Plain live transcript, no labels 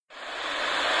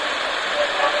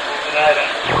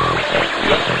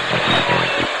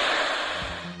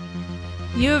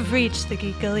You have reached the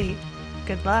Geek Elite.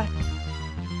 Good luck.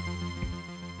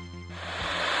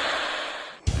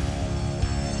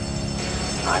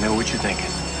 I know what you're thinking.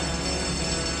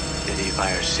 Did he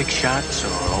fire 6 shots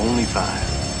or only 5?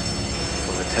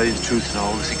 Well, to tell you the truth, in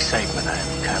all this excitement,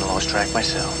 I've kind of lost track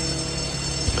myself.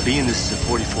 But being this is a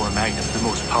 44 Magnum, the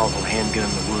most powerful handgun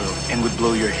in the world, and would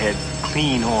blow your head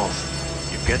clean off,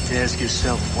 you've got to ask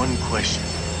yourself one question.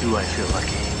 Do I feel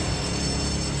lucky?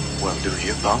 Well, do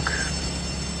you, punk?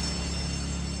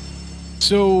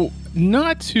 So,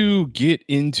 not to get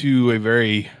into a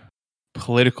very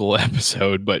political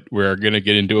episode, but we're going to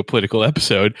get into a political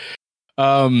episode.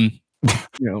 Obviously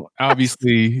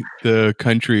the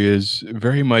country is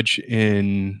very much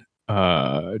in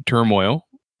turmoil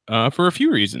for a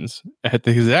few reasons at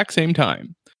the exact same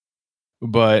time.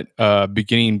 But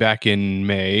beginning back in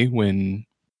May, when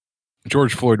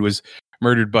George Floyd was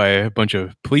murdered by a bunch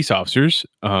of police officers,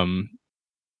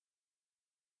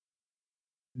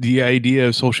 the idea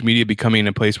of social media becoming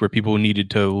a place where people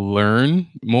needed to learn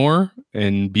more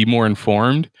and be more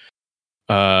informed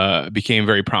became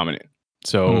very prominent.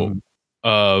 So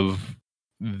of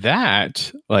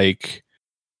that, like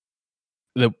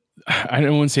I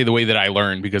don't want to say the way that I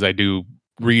learned, because I do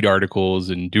read articles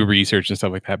and do research and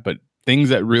stuff like that, but things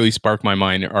that really spark my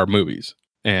mind are movies.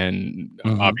 And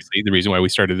obviously the reason why we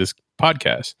started this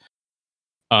podcast.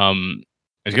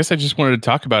 I guess I just wanted to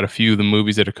talk about a few of the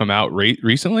movies that have come out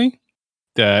recently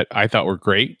that I thought were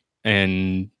great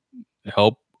and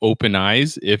help open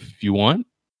eyes, if you want,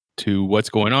 to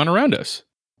what's going on around us.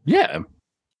 Yeah.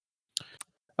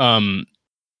 Few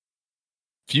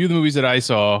of the movies that I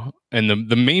saw, and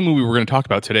the main movie we're going to talk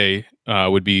about today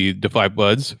would be The Five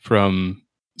Bloods from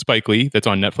Spike Lee, that's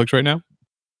on Netflix right now.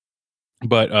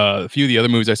 But a few of the other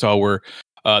movies I saw were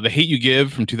The Hate U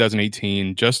Give from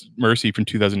 2018, Just Mercy from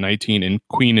 2019, and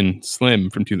Queen and Slim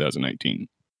from 2019.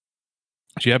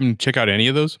 Did you happen to check out any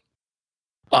of those?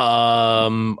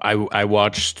 I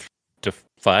watched The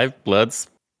Five Bloods.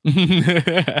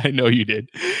 I know you did.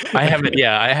 I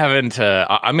haven't.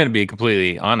 I'm going to be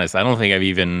completely honest. I don't think I've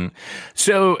even.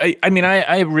 So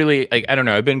I really I don't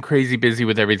know. I've been crazy busy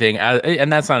with everything,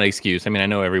 and that's not an excuse. I mean, I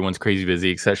know everyone's crazy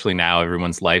busy, especially now.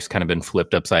 Everyone's life's kind of been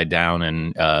flipped upside down,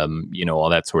 and all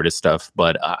that sort of stuff.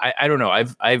 But I don't know.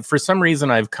 I've for some reason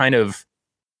I've kind of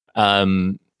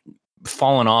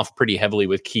fallen off pretty heavily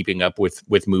with keeping up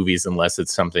with movies, unless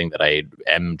it's something that I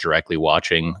am directly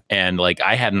watching. And like,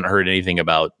 I hadn't heard anything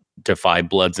about To Five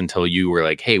Bloods until you were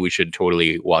like, hey, we should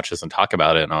totally watch this and talk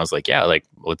about it. And I was like, yeah, like,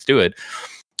 let's do it.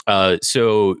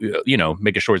 So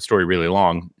make a short story really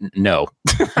long. No,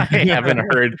 I haven't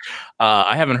heard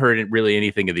really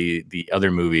anything of the other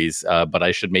movies, but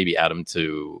I should maybe add them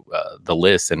to the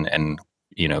list and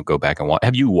go back and watch.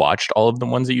 Have you watched all of the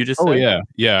ones that you just said?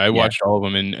 Yeah. I watched all of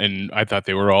them, and I thought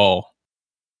they were all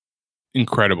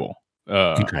incredible.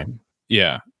 Okay.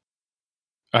 Yeah.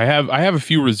 I have a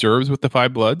few reserves with The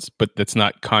Five Bloods, but that's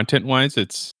not content wise.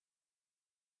 It's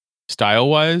style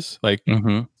wise, like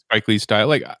Spike Lee style.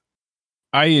 Like,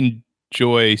 I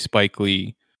enjoy Spike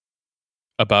Lee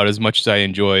about as much as I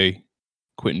enjoy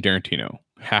Quentin Tarantino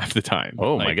half the time.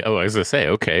 Oh my god! Oh, I was gonna say,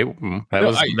 okay,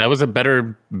 that was a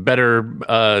better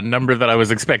number than I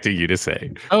was expecting you to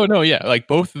say. Oh no, yeah, like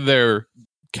both of their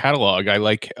catalog, I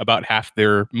like about half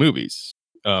their movies.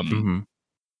 The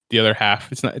other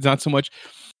half, it's not so much.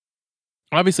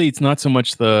 Obviously, it's not so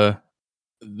much the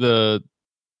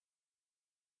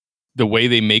way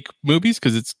they make movies,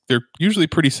 because they're usually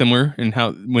pretty similar in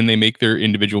how when they make their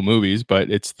individual movies,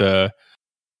 but it's the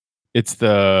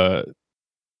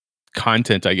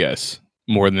content, I guess,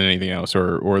 more than anything else,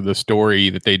 or the story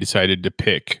that they decided to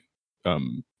pick.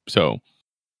 So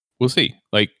we'll see.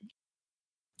 Like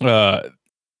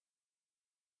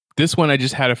this one, I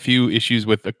just had a few issues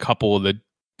with a couple of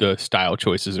the style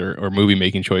choices or movie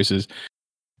making choices.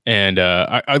 And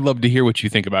I'd love to hear what you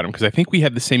think about them, because I think we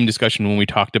had the same discussion when we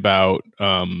talked about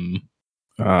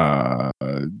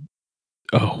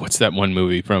what's that one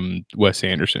movie from Wes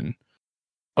Anderson?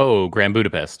 Oh, Grand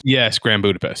Budapest. Yes, Grand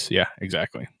Budapest. Yeah,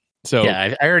 exactly. So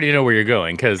yeah, I already know where you're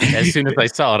going, because as soon as I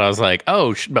saw it, I was like,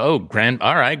 Grand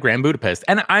Budapest.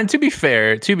 And to be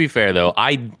fair though,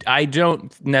 I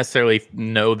don't necessarily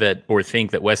know that or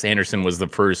think that Wes Anderson was the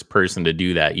first person to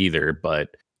do that either, but.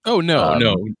 Oh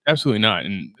no, absolutely not.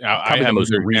 And I have the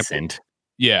most recent.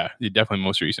 Yeah, definitely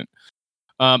most recent.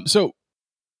 So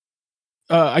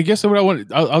I guess what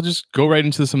I'll just go right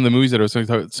into some of the movies that I was talking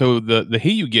about. So the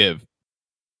Hate U Give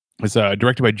is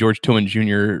directed by George Tillman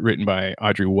Jr., written by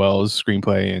Audrey Wells,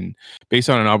 screenplay, and based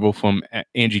on a novel from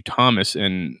Angie Thomas.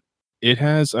 And it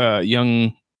has a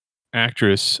young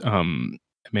actress,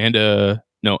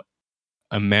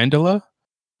 Amandla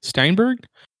Steinberg.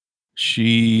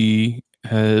 She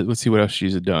let's see what else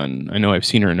she's done. I know I've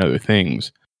seen her in other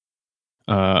things.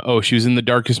 She was in The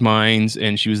Darkest Minds,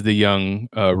 and she was the young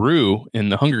Rue in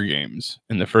the Hunger Games,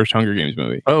 in the first Hunger Games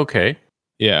movie. Okay.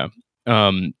 Yeah.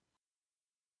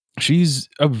 She's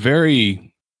a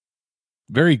very,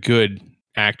 very good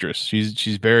actress.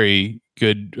 She's very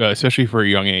good, especially for a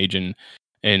young age,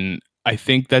 and I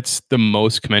think that's the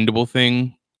most commendable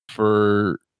thing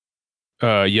for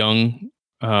young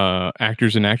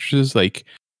actors and actresses. Like,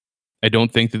 I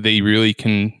don't think that they really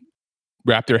can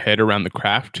wrap their head around the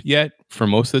craft yet for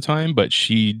most of the time, but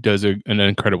she does an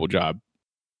incredible job,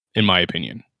 in my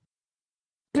opinion.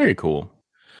 Very cool.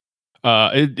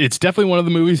 It's definitely one of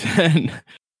the movies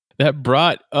that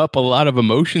brought up a lot of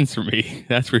emotions for me.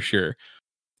 That's for sure.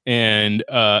 And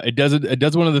it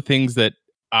does one of the things that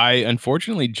I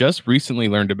unfortunately just recently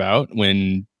learned about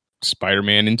when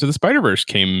Spider-Man Into the Spider-Verse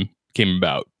came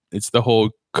about. It's the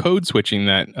whole code switching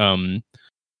that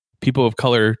people of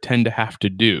color tend to have to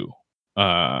do.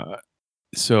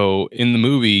 So in the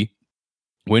movie,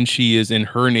 when she is in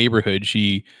her neighborhood,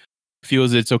 she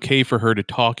feels it's okay for her to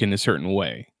talk in a certain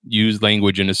way, use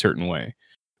language in a certain way.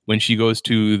 When she goes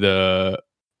to the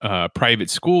private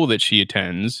school that she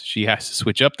attends, she has to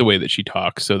switch up the way that she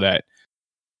talks so that,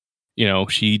 you know,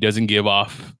 she doesn't give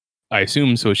off, I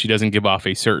assume, so she doesn't give off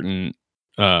a certain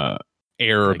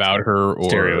air like about her or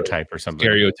stereotype or something.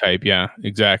 Stereotype, yeah,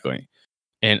 exactly.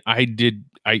 And I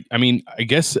mean, I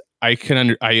guess I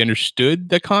understood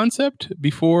the concept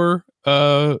before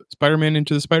Spider-Man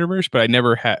Into the Spider-Verse, but I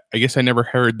never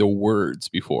heard the words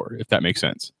before, if that makes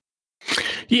sense.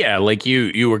 Yeah, like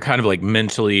you were kind of like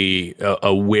mentally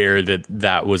aware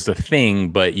that was the thing,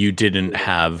 but you didn't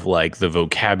have like the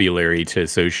vocabulary to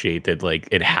associate that like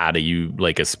it had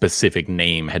a specific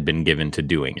name had been given to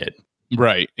doing it.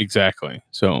 Right, exactly.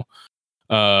 So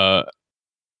the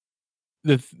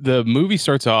movie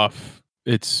starts off,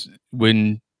 it's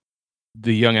when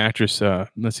the young actress,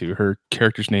 let's see, her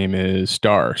character's name is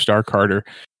Star Carter,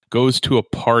 goes to a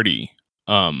party.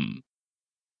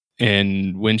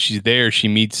 And when she's there, she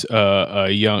meets a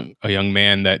young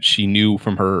man that she knew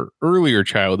from her earlier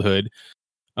childhood,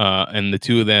 and the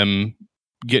two of them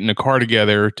get in a car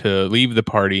together to leave the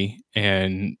party.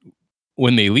 And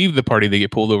when they leave the party, they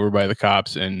get pulled over by the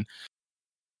cops, and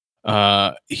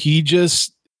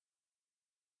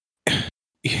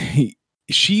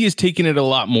she is taking it a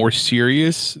lot more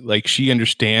serious. Like, she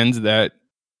understands that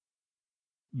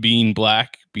being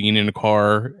black, being in a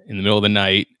car in the middle of the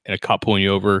night and a cop pulling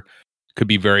you over could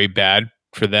be very bad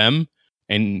for them.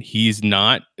 And he's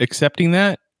not accepting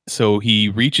that. So he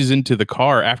reaches into the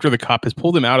car after the cop has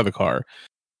pulled him out of the car,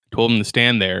 told him to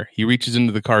stand there. He reaches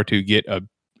into the car to get a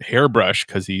hairbrush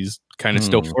because he's kind of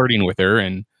still flirting with her.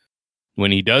 And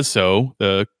when he does so,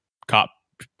 the cop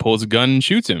pulls a gun and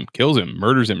shoots him, kills him,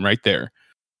 murders him right there.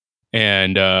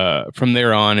 And from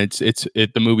there on,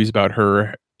 the movie's about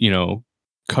her, you know,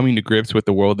 coming to grips with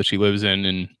the world that she lives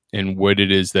in, and what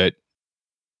it is that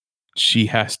she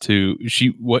has to,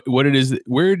 what it is,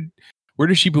 where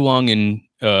does she belong in,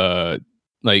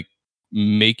 like,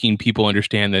 making people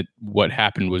understand that what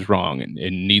happened was wrong and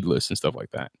needless and stuff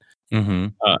like that. Mm-hmm.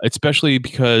 Especially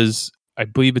because I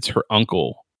believe it's her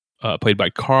uncle, played by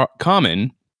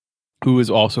Common, who is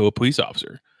also a police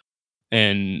officer.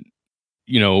 And,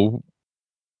 you know,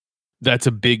 that's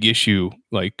a big issue,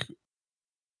 like,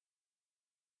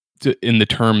 in the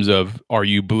terms of, are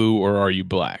you blue or are you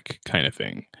black kind of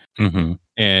thing. Mm-hmm.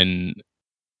 And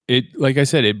it, like I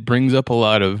said, it brings up a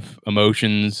lot of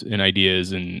emotions and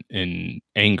ideas and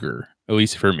anger, at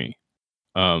least for me.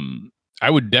 I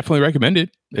would definitely recommend it.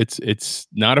 It's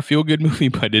not a feel good movie,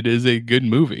 but it is a good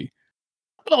movie.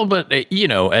 Well, but you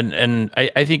know, and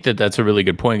I think that's a really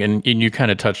good point, and you kind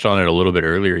of touched on it a little bit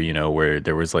earlier. You know, where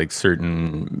there was like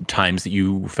certain times that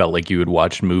you felt like you had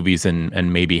watched movies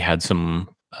and maybe had some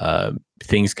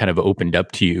things kind of opened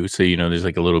up to you. So, you know, there's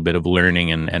like a little bit of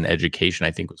learning and education,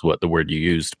 I think was what the word you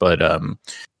used. But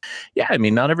yeah, I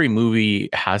mean, not every movie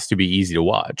has to be easy to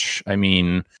watch. I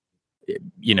mean,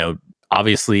 you know,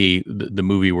 obviously the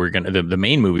movie the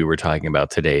main movie we're talking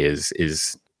about today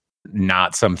is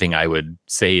not something I would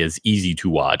say is easy to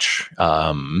watch.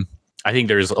 I think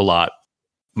there's a lot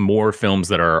more films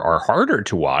that are harder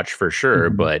to watch for sure,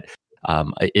 mm-hmm. but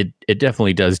it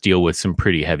definitely does deal with some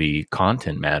pretty heavy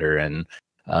content matter, and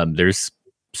there's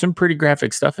some pretty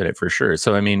graphic stuff in it for sure.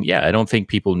 So, I mean, yeah, I don't think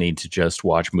people need to just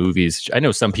watch movies. I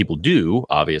know some people do,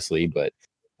 obviously, but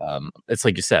it's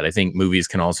like you said, I think movies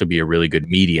can also be a really good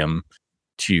medium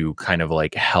to kind of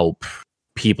like help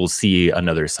people see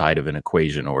another side of an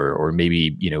equation, or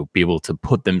maybe, you know, be able to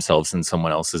put themselves in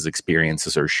someone else's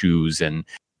experiences or shoes, and,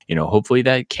 you know, hopefully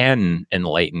that can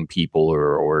enlighten people,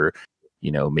 or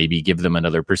you know, maybe give them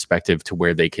another perspective to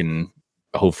where they can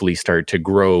hopefully start to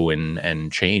grow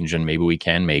and change, and maybe we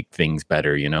can make things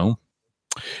better, you know.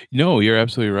 No, you're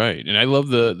absolutely right, and I love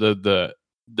the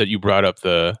that you brought up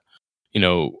the, you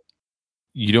know,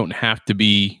 you don't have to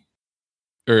be,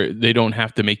 or they don't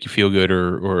have to make you feel good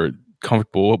or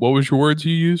comfortable. What was your words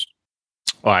you used?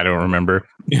 Oh, I don't remember.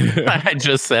 I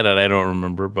just said it. I don't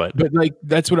remember, but like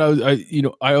that's what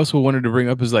I also wanted to bring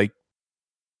up is like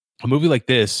a movie like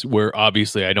this where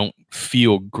obviously I don't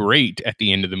feel great at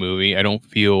the end of the movie. I don't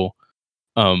feel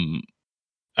um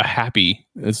a happy.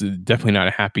 It's definitely not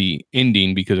a happy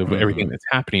ending because of everything that's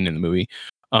happening in the movie.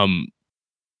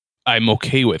 I'm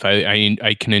okay with.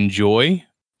 I can enjoy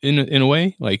in a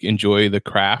way, like enjoy the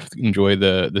craft, enjoy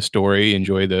the story,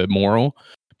 enjoy the moral.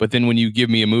 But then when you give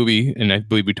me a movie, and I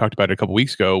believe we talked about it a couple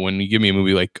weeks ago, when you give me a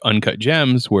movie like Uncut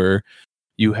Gems, where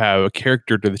you have a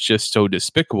character that's just so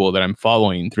despicable that I'm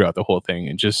following throughout the whole thing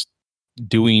and just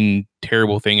doing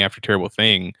terrible thing after terrible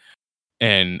thing,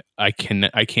 and I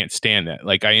can't stand that.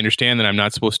 Like, I understand that I'm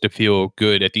not supposed to feel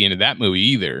good at the end of that movie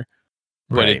either,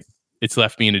 but right. it's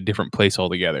left me in a different place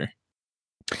altogether.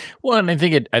 Well, and I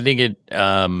think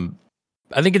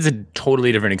it's a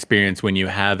totally different experience when you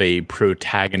have a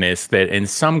protagonist that in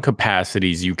some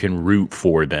capacities you can root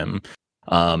for them.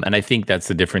 And I think that's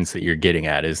the difference that you're getting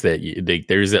at, is that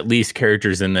there's at least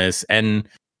characters in this. And,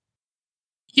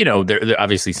 you know, there are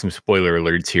obviously some spoiler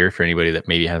alerts here for anybody that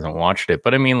maybe hasn't watched it.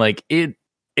 But I mean, like, it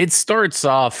starts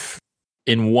off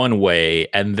in one way,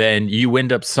 and then you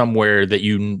end up somewhere that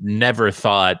you never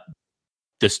thought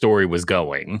the story was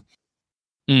going.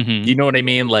 Mm-hmm. You know what I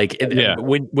mean? Like,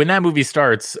 when that movie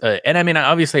starts, and I mean, I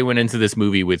obviously went into this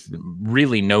movie with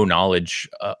really no knowledge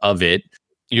of it.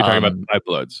 You're talking about Five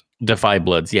Bloods. The Five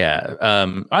Bloods, yeah.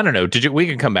 I don't know. We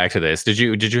can come back to this. Did you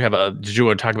want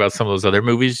to talk about some of those other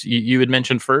movies you had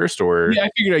mentioned first, or? Yeah, I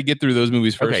figured I'd get through those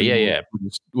movies first. Okay, yeah.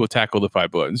 We'll tackle the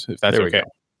Five Bloods if that's okay.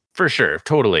 For sure,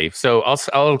 totally. So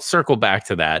I'll circle back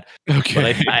to that.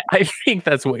 Okay. But I think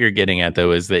that's what you're getting at,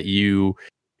 though, is that you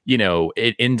know,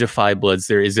 in Da 5 Bloods,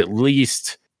 there is at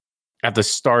least at the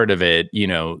start of it, you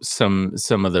know, some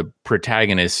of the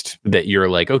protagonists that you're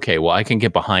like, okay, well, I can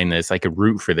get behind this. I could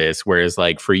root for this. Whereas,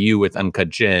 like, for you with Uncut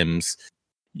Gems,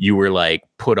 you were like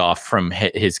put off from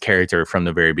his character from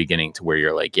the very beginning to where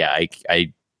you're like, yeah,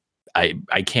 I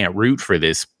can't root for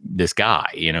this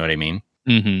guy. You know what I mean?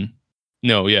 Mm-hmm.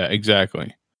 No, yeah,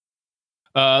 exactly.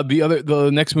 The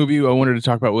next movie I wanted to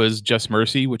talk about was Just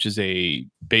Mercy, which is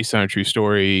based on a true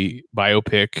story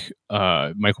biopic.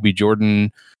 Michael B.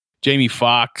 Jordan, Jamie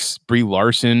Foxx, Brie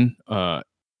Larson,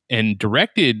 and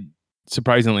directed,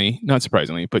 not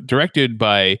surprisingly, but directed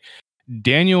by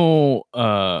Destin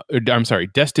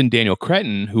Daniel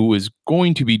Cretton, who was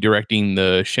going to be directing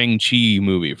the Shang-Chi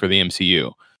movie for the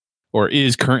MCU, or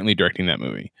is currently directing that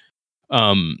movie.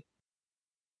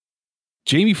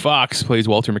 Jamie Foxx plays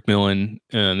Walter McMillan,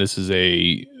 and this is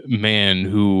a man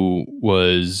who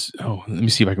was, let me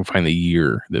see if I can find the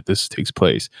year that this takes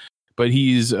place. But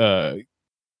he's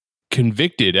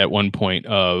convicted at one point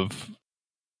of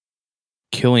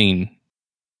killing,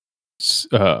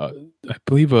 I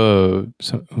believe, who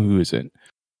is it?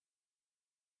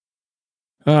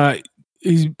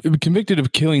 He's convicted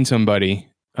of killing somebody,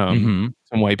 some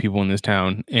white people in this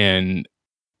town, and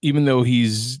even though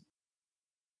he's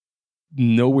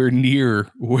nowhere near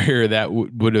where that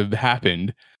would have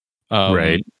happened,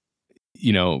 right?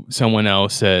 You know, someone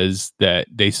else says that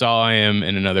they saw him,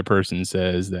 and another person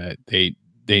says that they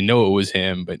know it was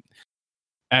him. But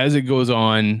as it goes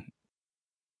on,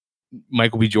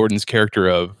 Michael B. Jordan's character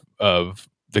of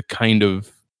the kind of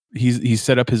he's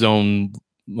set up his own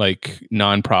like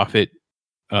nonprofit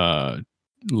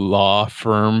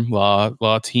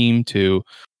law team to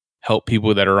help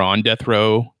people that are on death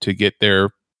row to get their,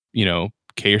 you know,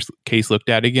 case looked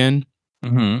at again,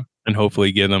 and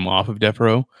hopefully get them off of death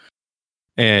row.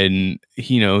 And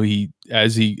you know,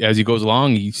 as he goes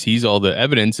along, he sees all the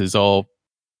evidence is all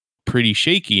pretty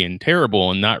shaky and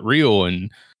terrible and not real,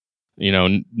 and you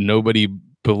know, nobody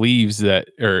believes that,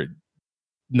 or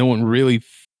no one really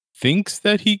thinks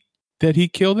that he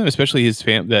killed him, especially his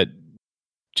that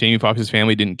Jamie Foxx's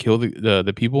family didn't kill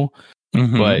the people,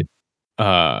 but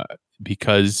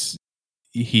because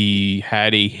he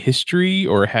had a history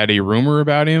or had a rumor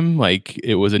about him, like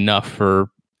it was enough for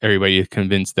everybody to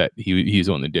convince that he's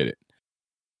the one that did it.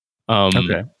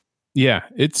 Okay. Yeah,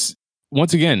 it's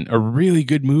once again a really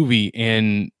good movie,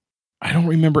 and I don't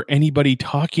remember anybody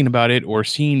talking about it or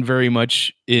seeing very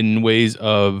much in ways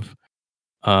of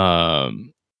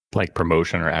like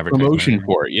promotion or advertising. Promotion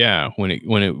for it, yeah, when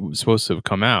it was supposed to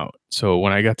come out. So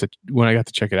when I got to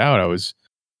check it out, I was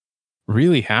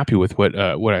really happy with what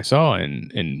I saw,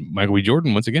 and Michael B.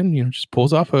 Jordan once again, just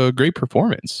pulls off a great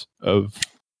performance of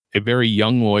a very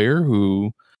young lawyer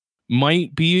who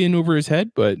might be in over his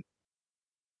head, but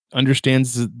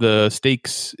understands the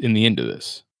stakes in the end of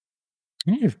this.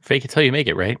 Fake it till you make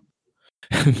it, right?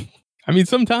 I mean,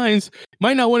 sometimes you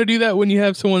might not want to do that when you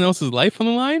have someone else's life on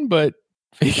the line, but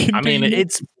I mean,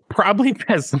 it's probably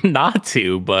best not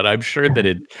to, but I'm sure that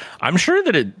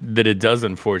it does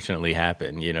unfortunately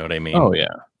happen. You know what I mean? Oh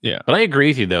yeah, yeah. But I agree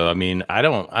with you though. I mean, I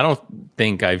don't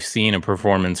think I've seen a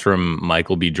performance from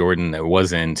Michael B. Jordan that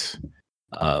wasn't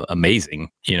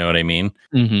amazing. You know what I mean?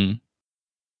 Mm-hmm.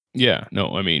 Yeah.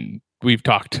 No, I mean, we've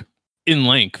talked in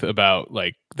length about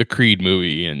like the Creed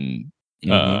movie and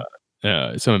some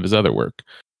of his other work,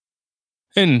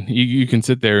 and you can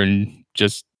sit there and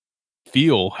just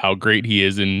feel how great he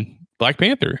is in Black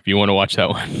Panther if you want to watch that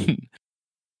one.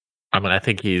 I mean, I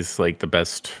think he's like the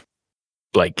best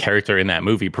like character in that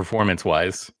movie performance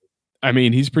wise. I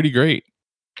mean, he's pretty great.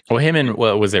 Well, him and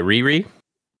what was it, Riri?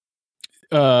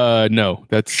 No,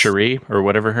 that's Cherie or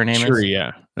whatever her name is. Cherie,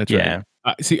 yeah, that's right.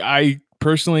 See, I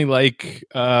personally like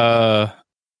oh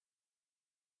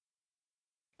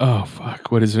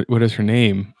fuck, what is her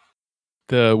name?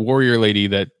 The warrior lady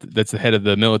that's the head of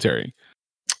the military.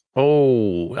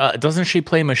 Oh, doesn't she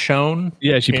play Michonne?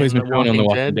 Yeah, she plays Michonne on The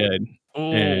Walking Dead.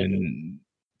 Oh. And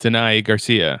Denai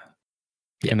Garcia.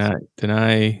 Yes.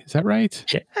 Denai, is that right?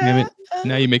 Yeah. Damn it.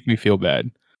 Now you make me feel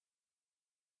bad.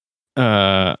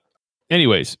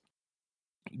 Anyways,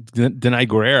 Denai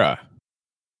Guerrera.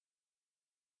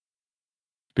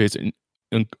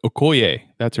 Okoye,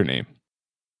 that's her name.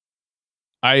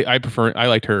 I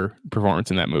liked her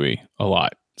performance in that movie a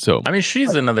lot. So I mean,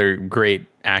 she's another great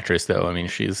actress, though. I mean,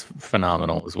 she's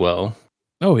phenomenal as well.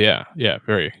 Oh yeah,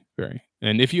 very, very.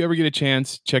 And if you ever get a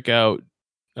chance, check out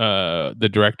the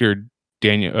director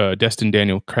Destin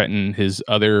Daniel Cretton, his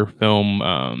other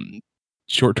film,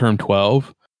 Short Term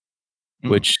 12,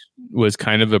 which was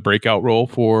kind of a breakout role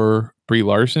for Brie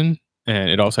Larson, and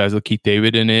it also has Keith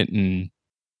David in it and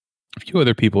a few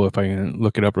other people if I can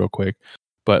look it up real quick.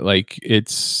 But like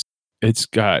it's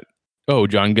got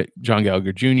John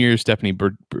Gallagher Jr., Stephanie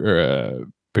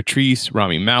Patrice,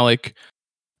 Rami Malek.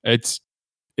 It's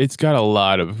got a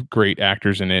lot of great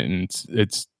actors in it, and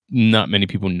it's not many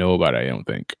people know about it, I don't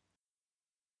think.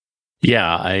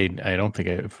 Yeah, I don't think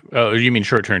I've. Oh, you mean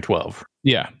Short Term 12?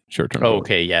 Yeah, Short Term. Oh,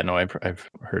 okay, yeah, no, I've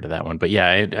heard of that one, but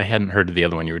yeah, I hadn't heard of the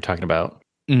other one you were talking about.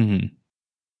 Mm-hmm.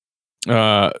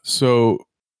 So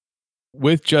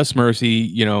with Just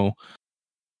Mercy,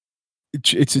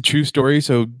 it's a true story,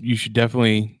 so you should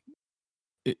definitely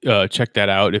check that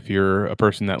out if you're a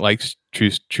person that likes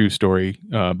true story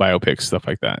biopics, stuff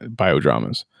like that,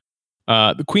 biodramas.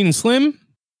 The Queen and Slim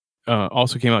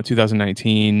also came out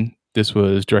 2019. This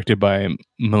was directed by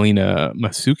Melina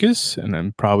Matsoukas, and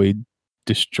I'm probably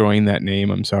destroying that name.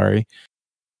 I'm sorry.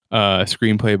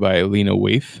 Screenplay by Lena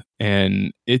Waithe,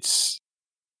 and it's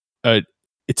a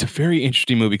very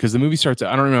interesting movie because the movie starts.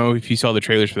 I don't know if you saw the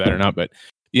trailers for that or not, but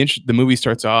the movie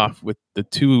starts off with the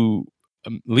two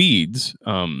leads.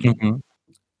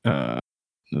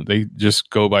 They just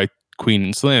go by Queen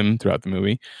and Slim throughout the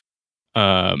movie.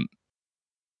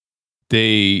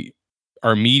 They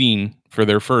are meeting for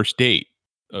their first date,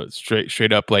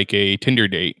 straight up like a Tinder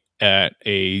date at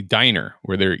a diner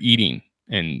where they're eating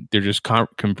and they're just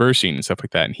conversing and stuff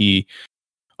like that. And he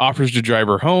offers to drive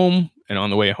her home, and on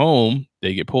the way home,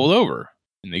 they get pulled over.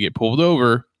 And they get pulled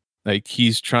over like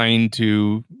he's complying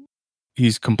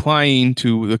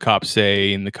to the cops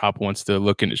say, and the cop wants to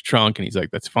look in his trunk, and he's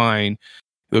like, "That's fine."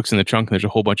 He looks in the trunk, and there's a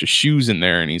whole bunch of shoes in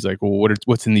there, and he's like, "Well,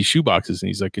 what's in these shoe boxes?" And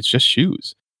he's like, "It's just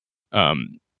shoes."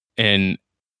 And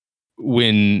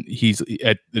when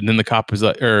and then the cop is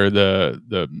like, or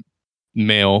the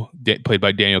male played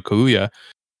by Daniel Kaluuya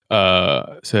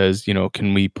says,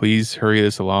 "Can we please hurry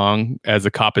this along?" As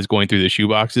the cop is going through the shoe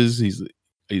boxes, he's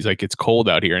like, "It's cold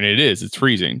out here," and it's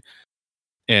freezing.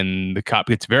 And the cop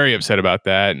gets very upset about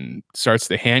that and starts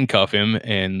to handcuff him.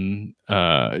 And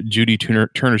Judy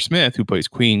Turner Smith, who plays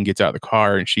Queen, gets out of the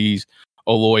car, and she's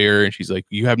a lawyer, and she's like,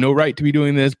 "You have no right to be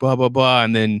doing this, blah, blah, blah."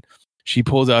 And then she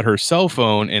pulls out her cell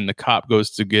phone, and the cop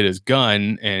goes to get his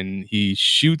gun, and he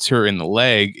shoots her in the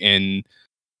leg. And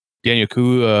Daniel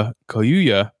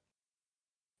Kaluuya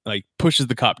like pushes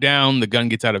the cop down. The gun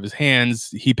gets out of his hands.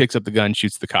 He picks up the gun,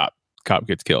 shoots the cop. Cop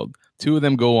gets killed. Two of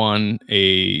them go on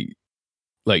they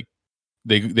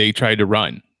tried to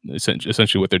run.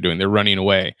 essentially what they're doing. They're running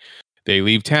away. They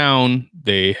leave town.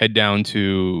 They head down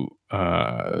to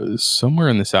somewhere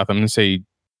in the south. I'm going to say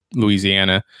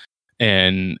Louisiana,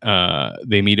 and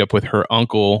they meet up with her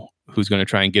uncle, who's going to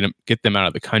try and get them out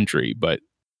of the country. But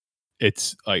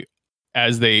it's like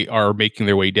as they are making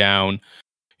their way down,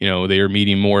 you know, they are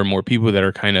meeting more and more people that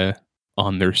are kind of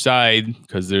on their side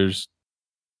because there's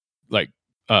like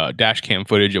dash cam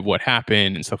footage of what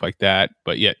happened and stuff like that.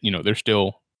 But yet, you know, they're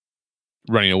still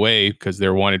running away because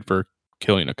they're wanted for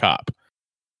killing a cop.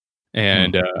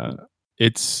 And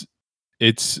it's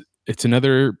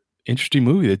another interesting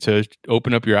movie to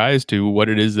open up your eyes to what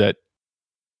it is that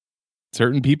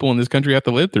certain people in this country have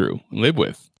to live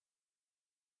with.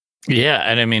 Yeah,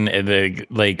 and I mean,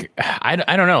 I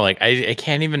don't know, like I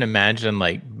can't even imagine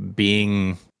like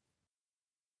being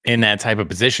in that type of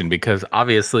position, because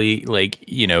obviously, like,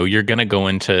 you know, you're gonna go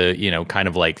into, you know, kind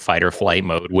of like fight or flight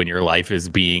mode when your life is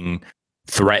being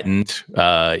threatened.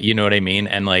 You know what I mean?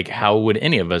 And like, how would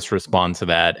any of us respond to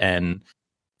that? And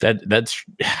that's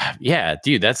yeah,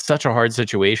 dude, that's such a hard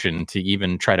situation to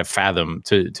even try to fathom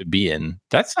to be in.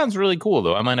 That sounds really cool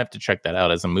though. I might have to check that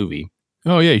out as a movie.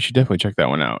 Oh yeah, you should definitely check that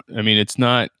one out. I mean, it's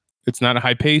not a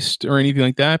high paced or anything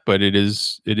like that, but it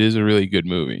is a really good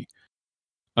movie.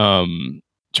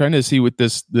 Trying to see what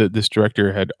this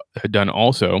director had done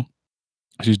also.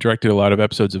 She's directed a lot of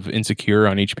episodes of Insecure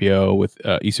on HBO with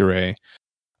Issa Rae.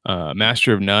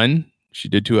 Master of None, she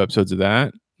did 2 episodes of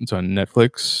that. It's on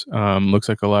Netflix. Looks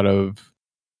like a lot of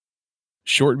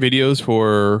short videos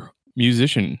for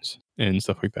musicians and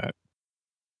stuff like that.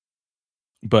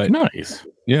 But nice.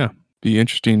 Yeah, be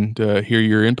interesting to hear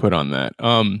your input on that.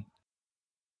 I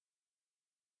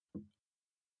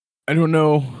don't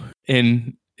know,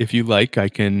 and if you like, I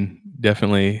can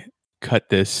definitely cut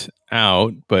this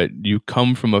out, but you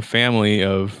come from a family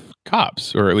of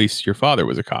cops, or at least your father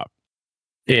was a cop.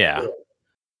 Yeah.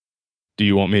 Do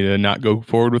you want me to not go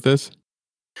forward with this?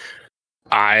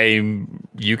 I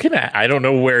don't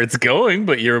know where it's going,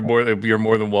 but you're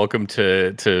more than welcome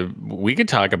to we could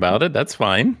talk about it. That's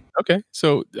fine. Okay.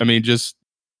 So, I mean, just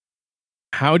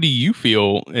how do you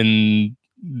feel in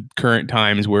current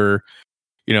times where,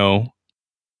 you know,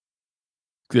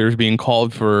 there's being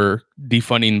called for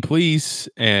defunding police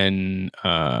and,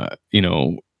 you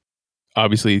know,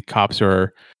 obviously cops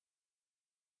are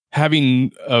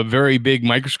having a very big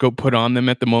microscope put on them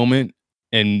at the moment,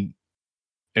 and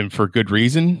for good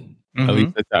reason. Mm-hmm. At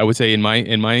least I would say in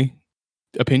my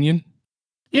opinion.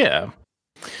 Yeah.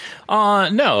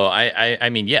 No, I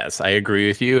mean, yes, I agree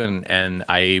with you. And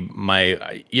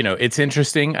you know, it's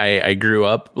interesting. I grew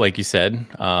up, like you said,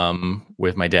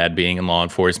 with my dad being in law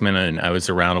enforcement, and I was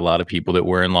around a lot of people that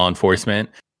were in law enforcement.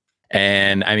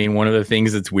 And I mean, one of the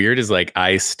things that's weird is like,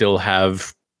 I still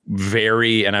have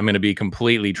and I'm going to be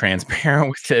completely transparent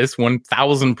with this,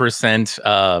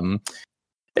 1000%,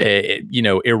 you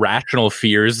know, irrational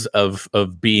fears of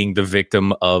being the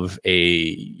victim of a,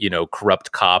 you know,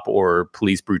 corrupt cop or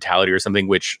police brutality or something,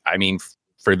 which, I mean,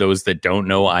 for those that don't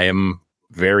know, I am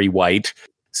very white.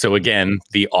 So again,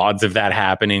 the odds of that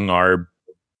happening are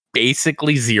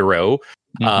basically zero.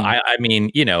 Mm-hmm. I mean,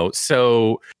 you know,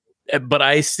 so, but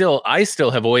I still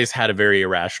have always had a very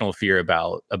irrational fear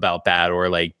about that, or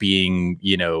like being,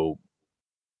 you know,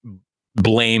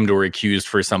 blamed or accused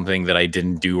for something that I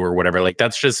didn't do or whatever. Like,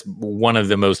 that's just one of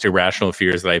the most irrational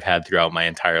fears that I've had throughout my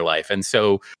entire life. And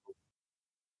so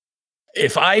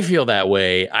if I feel that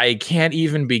way, I can't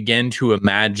even begin to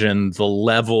imagine the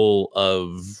level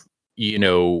of, you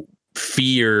know,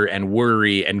 fear and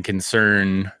worry and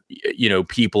concern, you know,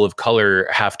 people of color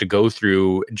have to go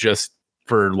through just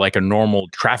for like a normal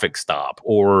traffic stop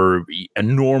or a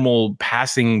normal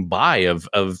passing by of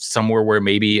somewhere where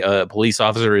maybe a police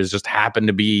officer has just happened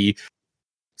to be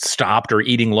stopped or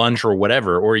eating lunch or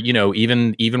whatever. Or, you know,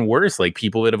 even worse, like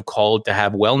people that have called to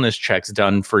have wellness checks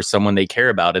done for someone they care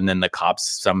about, and then the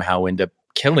cops somehow end up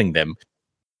killing them.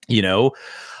 You know,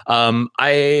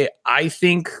 I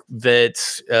think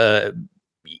that,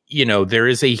 you know, there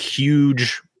is a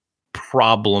huge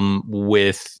problem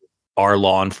with our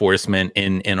law enforcement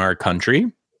in our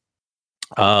country.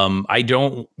 I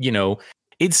don't, you know,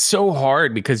 it's so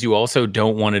hard because you also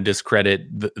don't want to discredit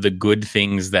the good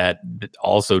things that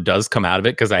also does come out of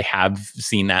it, because I have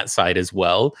seen that side as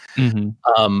well. Mm-hmm.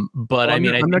 But well, I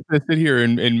mean, I'm not going to sit here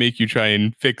and make you try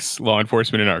and fix law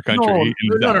enforcement in our country.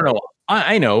 No.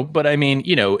 I know, but I mean,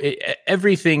 you know,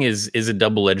 everything is a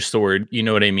double-edged sword. You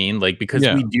know what I mean? Like, because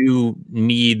we do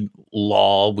need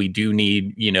law, we do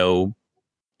need, you know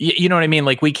what I mean?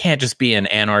 Like, we can't just be an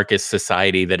anarchist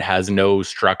society that has no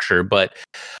structure. But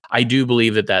I do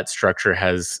believe that structure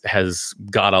has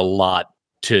got a lot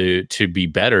to be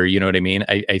better. You know what I mean?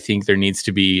 I think there needs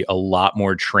to be a lot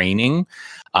more training.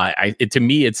 To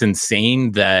me, it's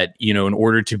insane that, in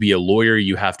order to be a lawyer,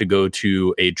 you have to go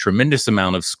to a tremendous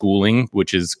amount of schooling,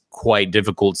 which is quite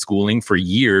difficult schooling for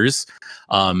years.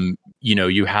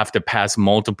 You have to pass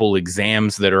multiple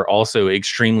exams that are also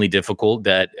extremely difficult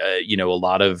that, a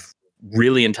lot of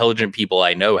really intelligent people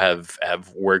I know have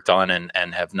worked on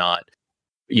and have not,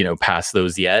 passed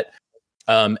those yet.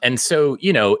 And so,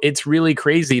 it's really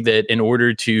crazy that in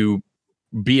order to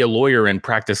be a lawyer and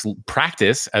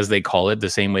practice as they call it, the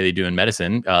same way they do in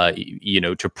medicine,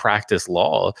 to practice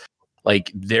law,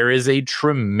 like there is a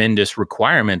tremendous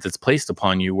requirement that's placed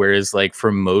upon you. Whereas like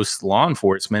for most law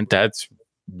enforcement, that's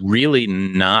really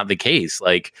not the case.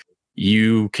 Like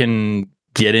you can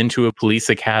get into a police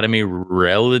academy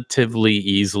relatively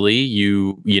easily.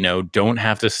 You don't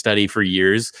have to study for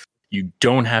years. You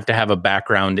don't have to have a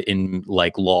background in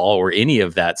like law or any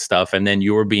of that stuff. And then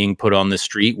you're being put on the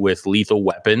street with lethal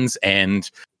weapons and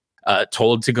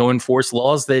told to go enforce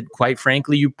laws that, quite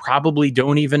frankly, you probably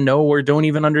don't even know or don't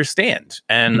even understand.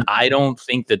 And I don't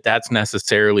think that that's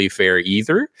necessarily fair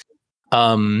either.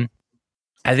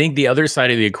 I think the other side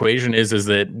of the equation is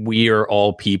that we are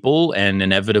all people, and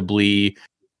inevitably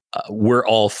we're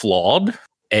all flawed.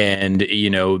 And,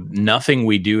 nothing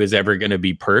we do is ever going to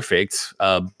be perfect.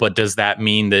 But does that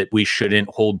mean that we shouldn't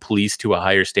hold police to a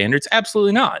higher standards?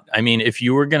 Absolutely not. I mean, if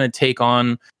you were going to take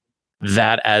on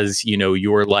that as,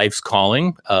 your life's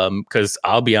calling, because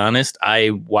I'll be honest,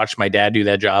 I watched my dad do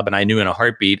that job and I knew in a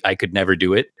heartbeat I could never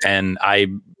do it. And I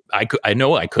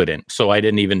know I couldn't. So I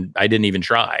didn't even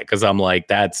try, because I'm like,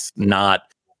 that's not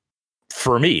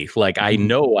for me. Like, I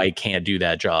know I can't do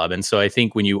that job. And so I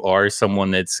think when you are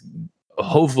someone that's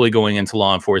hopefully going into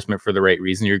law enforcement for the right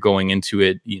reason, you're going into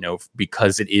it,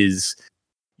 because it is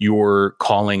your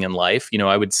calling in life.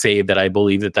 I would say that I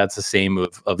believe that that's the same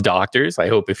of doctors. I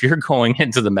hope if you're going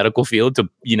into the medical field to,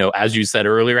 as you said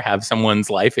earlier, have someone's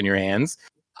life in your hands,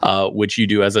 which you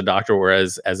do as a doctor or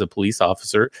as a police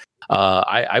officer.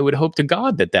 I would hope to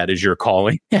God that is your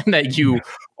calling and that you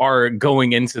are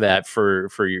going into that for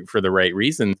the right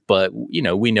reasons. But,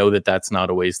 we know that that's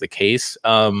not always the case.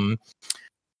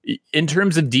 In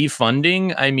terms of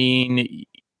defunding, I mean,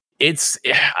 it's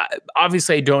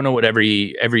obviously I don't know what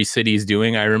every city is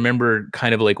doing. I remember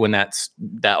kind of like when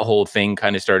that whole thing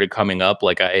kind of started coming up.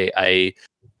 Like I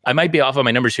might be off on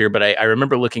my numbers here, but I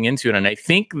remember looking into it, and I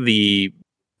think the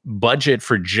budget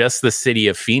for just the city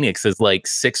of Phoenix is like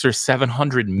 $600 or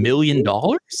 $700 million.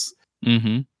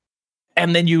 Mm-hmm.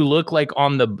 And then you look like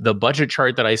on the budget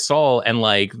chart that I saw, and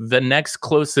like the next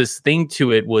closest thing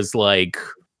to it was like,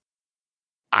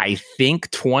 I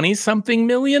think 20 something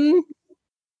million.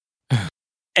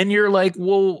 And you're like,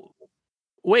 well,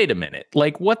 wait a minute.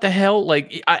 Like, what the hell?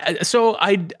 Like, I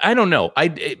don't know.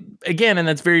 Again, and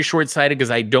that's very short-sighted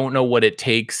because I don't know what it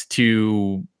takes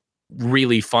to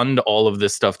really fund all of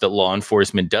this stuff that law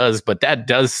enforcement does. But that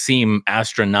does seem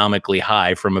astronomically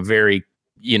high from a very,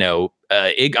 I'm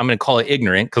going to call it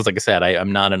ignorant, because like I said,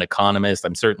 I'm not an economist.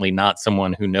 I'm certainly not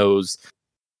someone who knows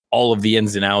all of the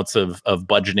ins and outs of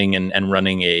budgeting and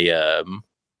running a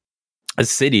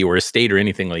city or a state or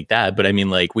anything like that. But I mean,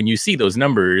 like when you see those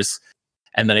numbers,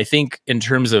 and then I think in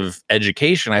terms of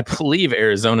education, I believe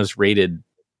Arizona's rated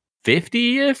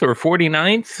 50th or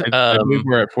 49th. I believe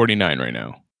we're at 49 right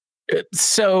now.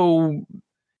 So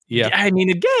yeah, I mean,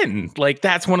 again, like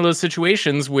that's one of those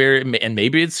situations where, and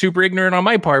maybe it's super ignorant on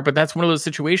my part, but that's one of those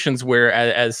situations where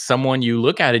as someone you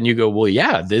look at it and you go, well,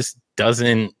 yeah, this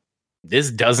doesn't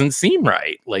seem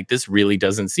right. Like this really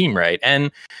doesn't seem right. And,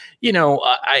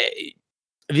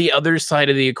 the other side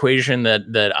of the equation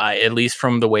that I, at least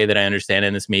from the way that I understand it,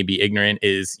 and this may be ignorant,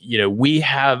 is, we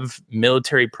have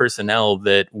military personnel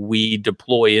that we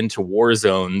deploy into war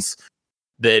zones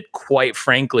that quite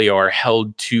frankly are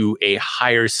held to a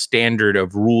higher standard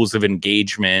of rules of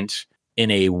engagement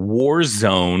in a war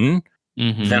zone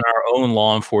than our own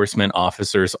law enforcement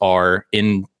officers are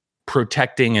in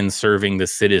protecting and serving the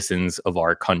citizens of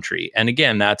our country. And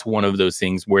again, that's one of those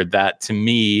things where that, to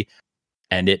me,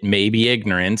 and it may be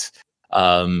ignorant,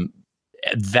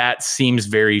 that seems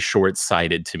very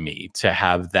short-sighted to me to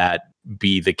have that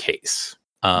be the case.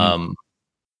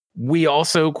 We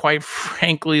also, quite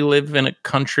frankly, live in a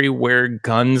country where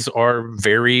guns are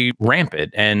very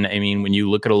rampant. And I mean, when you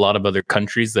look at a lot of other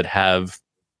countries that have,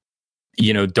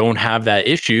 don't have that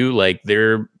issue, like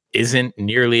there isn't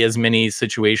nearly as many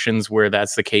situations where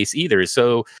that's the case either.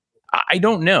 So I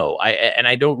don't know.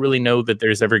 I don't really know that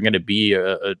there's ever going to be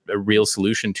a real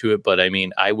solution to it. But I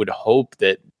mean, I would hope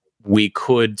that we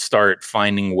could start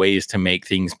finding ways to make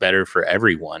things better for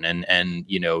everyone, and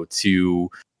to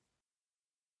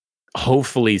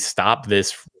hopefully stop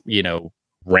this,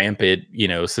 rampant,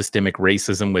 systemic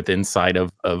racism with inside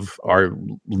of our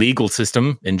legal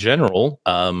system in general.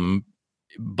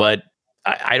 But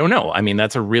I don't know. I mean,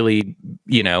 that's a really,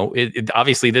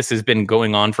 obviously this has been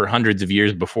going on for hundreds of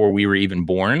years before we were even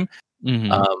born.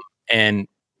 Mhm. And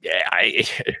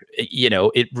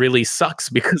it really sucks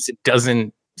because it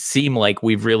doesn't seem like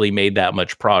we've really made that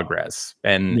much progress.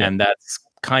 And that's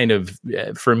kind of,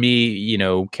 for me,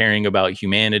 caring about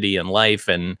humanity and life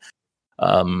and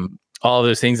all of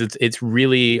those things, it's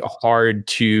really hard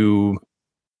to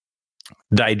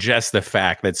digest the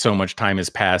fact that so much time has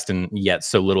passed and yet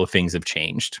so little things have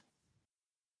changed.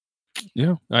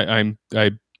 Yeah, I'm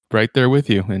right there with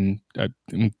you, and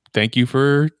thank you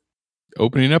for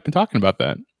opening up and talking about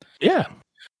that. Yeah.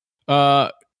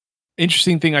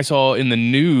 Interesting thing I saw in the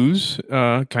news,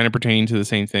 kind of pertaining to the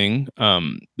same thing.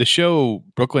 The show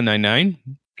Brooklyn Nine-Nine,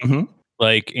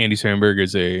 like Andy Samberg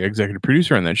is a executive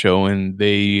producer on that show, and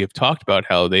they have talked about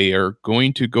how they are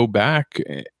going to go back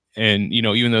and,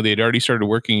 even though they had already started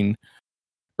working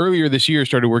earlier this year,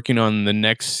 started working on the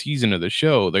next season of the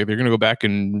show, like they're going to go back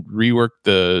and rework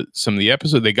some of the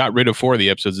episodes. They got rid of 4 of the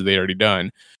episodes that they'd already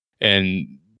done, and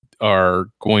are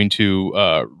going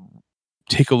to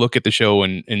take a look at the show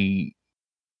and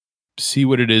see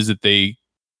what it is that they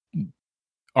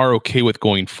are okay with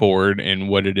going forward and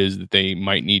what it is that they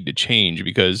might need to change,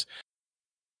 because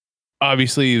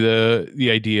obviously the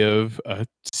idea of a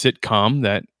sitcom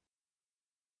that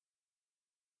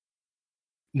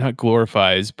not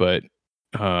glorifies but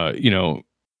heroicize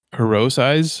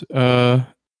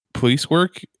police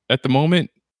work at the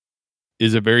moment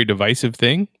is a very divisive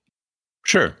thing.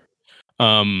 Sure.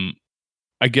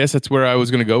 I guess that's where I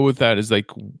was going to go with that, is like,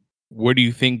 what do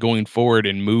you think going forward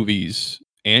in movies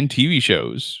and TV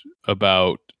shows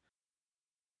about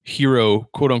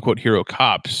quote unquote hero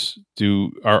cops?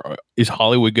 Is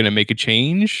Hollywood going to make a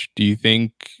change? Do you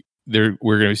think we're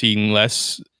going to be seeing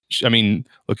less? I mean,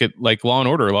 look at like Law and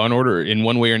Order. Law and Order, in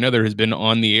one way or another, has been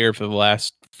on the air for the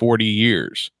last 40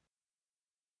 years.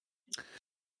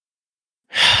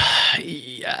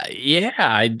 Yeah,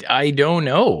 I don't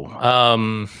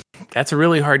know. That's a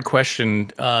really hard question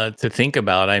to think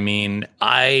about. I mean,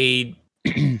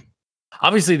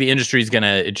 obviously the industry is going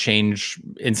to change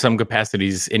in some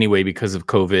capacities anyway because of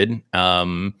COVID.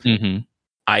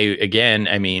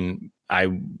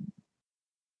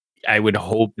 I would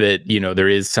hope that, there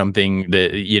is something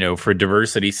that, for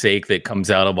diversity's sake, that comes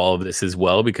out of all of this as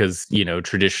well, because,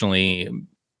 traditionally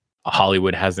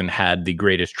Hollywood hasn't had the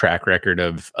greatest track record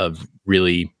of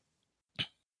really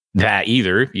that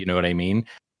either. You know what I mean?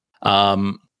 I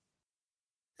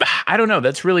don't know.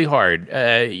 That's really hard.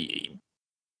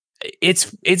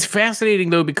 It's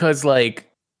fascinating though, because like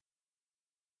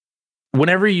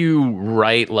whenever you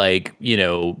write like,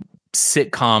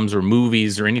 sitcoms or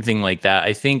movies or anything like that,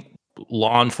 I think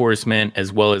law enforcement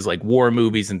as well as like war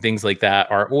movies and things like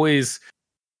that are always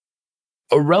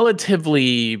a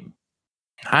relatively,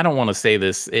 I don't want to say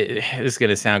this, it's going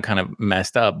to sound kind of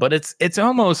messed up, but it's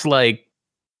almost like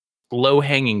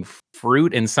low-hanging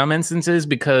fruit in some instances,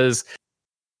 because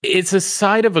it's a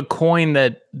side of a coin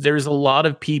that there's a lot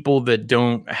of people that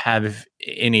don't have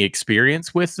any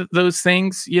experience with those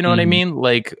things. You know what I mean?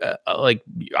 Like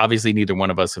obviously neither one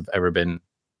of us have ever been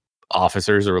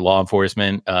officers or law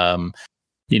enforcement,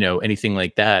 anything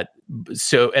like that.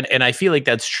 So, and I feel like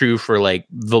that's true for like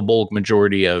the bulk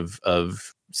majority of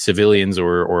civilians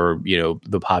or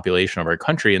the population of our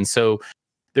country. And so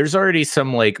there's already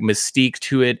some like mystique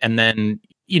to it. And then,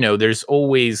 there's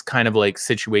always kind of like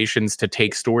situations to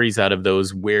take stories out of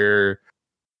those where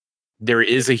there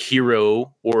is a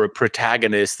hero or a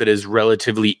protagonist that is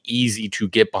relatively easy to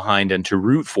get behind and to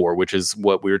root for, which is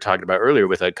what we were talking about earlier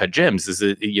with Cut Gems. Is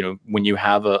that, when you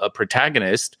have a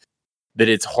protagonist that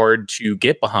it's hard to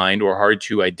get behind or hard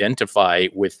to identify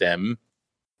with them,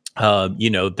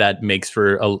 that makes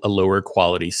for a lower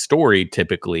quality story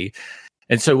typically.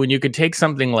 And so when you could take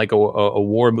something like a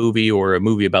war movie or a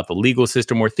movie about the legal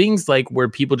system, or things like where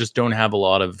people just don't have a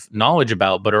lot of knowledge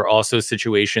about, but are also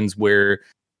situations where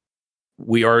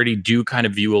we already do kind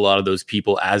of view a lot of those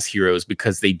people as heroes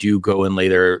because they do go and lay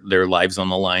their lives on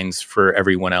the lines for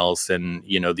everyone else, and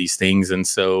these things. And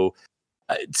so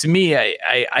to me,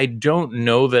 I don't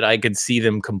know that I could see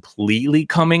them completely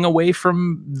coming away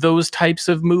from those types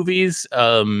of movies.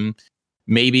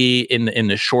 Maybe in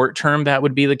the short term that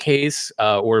would be the case,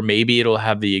 or maybe it'll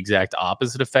have the exact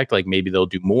opposite effect. Like maybe they'll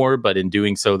do more, but in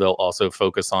doing so, they'll also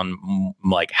focus on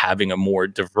like having a more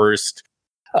diversified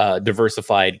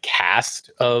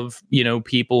cast of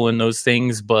people in those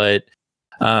things. But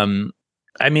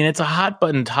I mean, it's a hot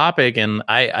button topic, and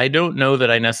I don't know that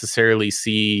I necessarily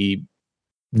see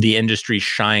the industry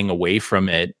shying away from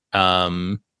it.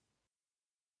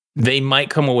 They might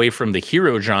come away from the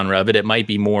hero genre, but it might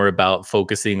be more about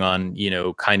focusing on,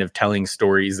 kind of telling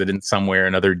stories that in some way or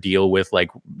another deal with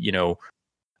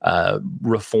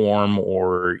reform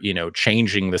or,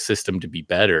 changing the system to be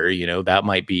better. That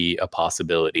might be a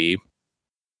possibility.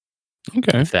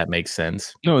 Okay. If that makes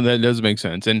sense. No, that does make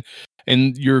sense.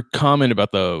 And your comment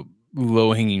about the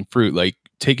low hanging fruit, like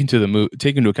take into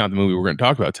account the movie we're going to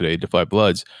talk about today, Da 5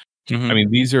 Bloods. Mm-hmm. I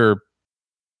mean, these are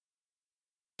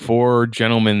 4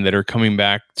 gentlemen that are coming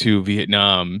back to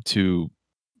Vietnam to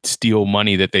steal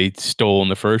money that they stole in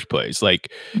the first place.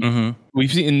 Like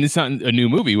we've seen, and it's not a new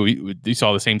movie. We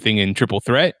saw the same thing in Triple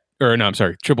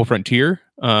Frontier.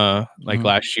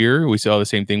 Last year, we saw the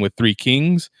same thing with Three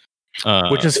Kings.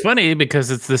 Which is funny because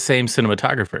it's the same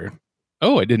cinematographer.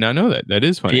 Oh, I did not know that. That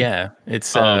is funny. Yeah,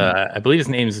 it's I believe his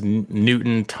name's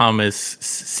Newton Thomas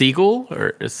Siegel,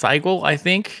 I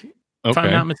think, if I'm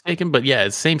not mistaken. But yeah,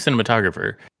 it's same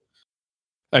cinematographer.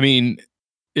 I mean,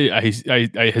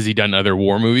 has he done other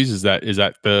war movies? Is that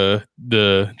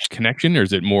the connection, or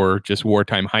is it more just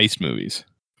wartime heist movies?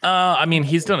 I mean,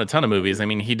 he's done a ton of movies. I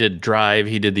mean, he did Drive.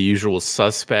 He did The Usual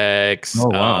Suspects. Oh,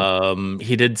 wow.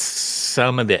 He did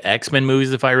some of the X-Men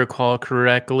movies, if I recall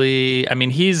correctly. I mean,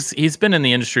 he's been in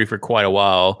the industry for quite a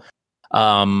while.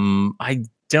 I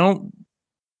don't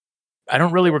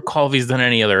really recall if he's done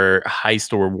any other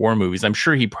heist or war movies. I'm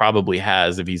sure he probably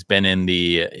has if he's been in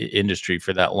the industry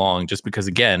for that long. Just because,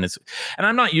 again, and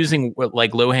I'm not using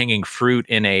like low-hanging fruit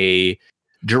in a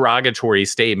derogatory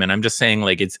statement. I'm just saying,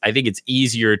 like, I think it's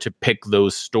easier to pick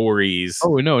those stories.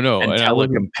 Oh, no, and tell a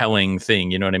compelling thing.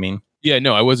 You know what I mean? Yeah,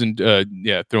 no, I wasn't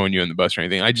throwing you in the bus or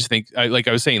anything. I just think, like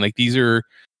I was saying, like, these are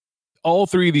all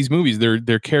 3 of these movies.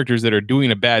 They're characters that are doing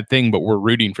a bad thing, but we're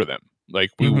rooting for them. Like,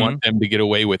 we want them to get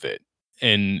away with it.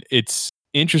 And it's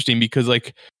interesting because,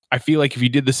 like, I feel like if you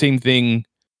did the same thing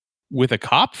with a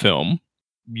cop film,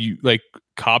 you like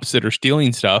cops that are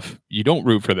stealing stuff, you don't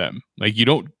root for them. Like, you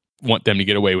don't want them to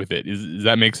get away with it. Does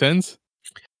that make sense?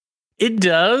 It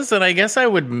does, and I guess I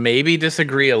would maybe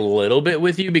disagree a little bit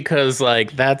with you because,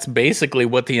 like, that's basically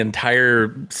what the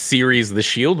entire series The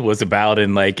Shield was about,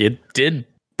 and like it did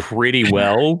pretty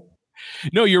well.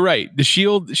 No, you're right. The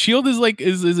Shield is like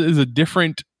is a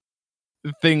different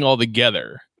thing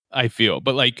altogether, I feel.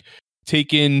 But like,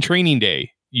 take in Training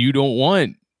Day. You don't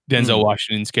want Denzel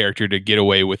Washington's character to get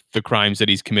away with the crimes that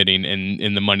he's committing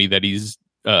and the money that he's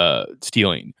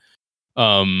stealing.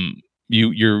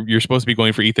 You're supposed to be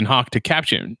going for Ethan Hawke to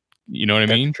capture him. You know what I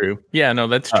mean? That's true. Yeah, no,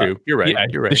 that's true. You're right. Yeah,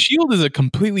 you're right. The Shield is a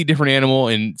completely different animal,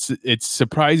 and it's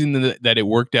surprising that it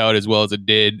worked out as well as it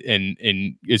did, and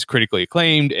is critically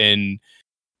acclaimed. And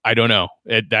I don't know,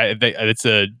 it's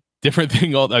a different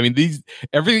thing. I mean,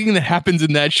 everything that happens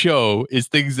in that show is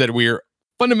things that we're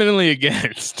fundamentally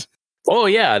against. Oh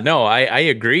yeah, no, I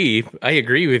agree. I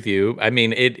agree with you. I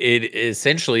mean, it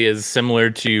essentially is similar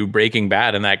to Breaking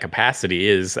Bad in that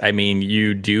capacity. I mean,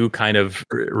 you do kind of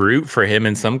root for him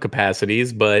in some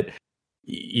capacities, but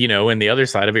in the other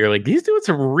side of it, you're like, these dudes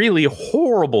are really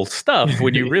horrible stuff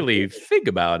when you really think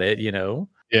about it.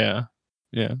 Yeah.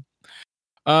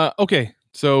 Okay,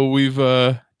 so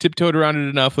we've tiptoed around it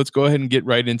enough. Let's go ahead and get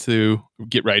right into.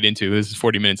 This is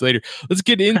 40 minutes later. Let's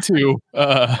get into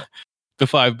The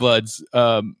 5 Bloods.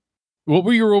 What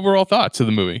were your overall thoughts of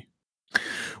the movie?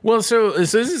 Well, so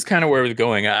this is kind of where we're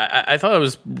going. I thought it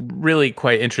was really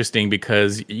quite interesting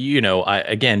because, I,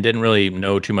 again, didn't really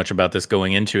know too much about this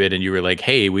going into it. And you were like,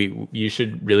 hey, you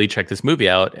should really check this movie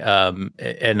out.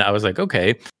 And I was like,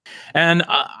 okay. And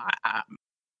I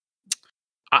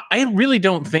really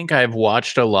don't think I've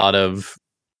watched a lot of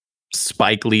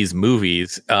Spike Lee's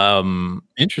movies.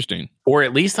 Interesting. Or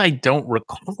at least I don't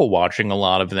recall watching a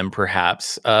lot of them,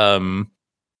 perhaps. I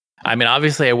mean,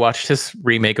 obviously I watched his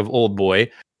remake of Old Boy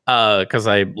because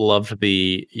I loved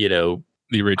the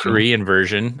original Korean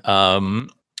version a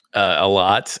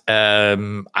lot.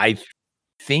 I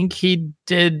think he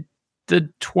did the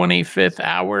 25th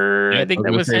Hour. Yeah, I think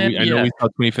that was him. I know we saw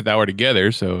 25th Hour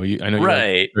together, so I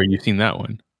know you've seen that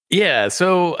one. Yeah,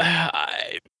 so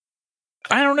I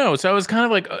don't know. So I was kind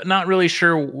of like not really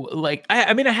sure. Like,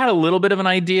 I mean, I had a little bit of an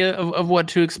idea of what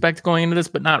to expect going into this,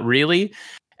 but not really.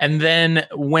 And then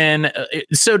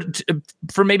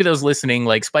for maybe those listening,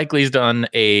 like Spike Lee's done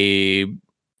a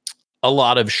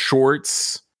lot of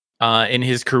shorts in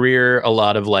his career, a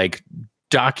lot of like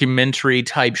documentary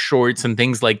type shorts and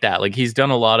things like that. Like he's done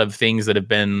a lot of things that have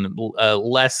been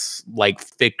less like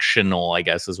fictional, I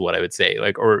guess is what I would say.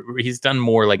 Like, or he's done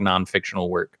more like non-fictional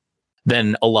work.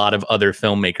 than a lot of other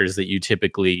filmmakers that you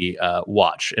typically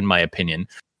watch, in my opinion.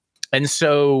 And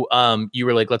so you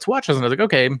were like, let's watch this. And I was like,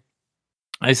 okay.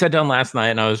 I sat down last night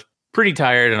and I was pretty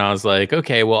tired. And I was like,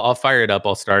 okay, well, I'll fire it up.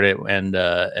 I'll start it and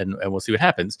we'll see what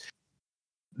happens.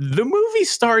 The movie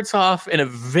starts off in a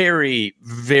very,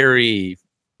 very,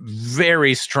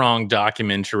 very strong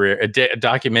documentary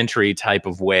type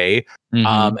of way.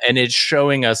 Mm-hmm. And it's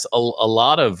showing us a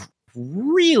lot of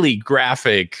really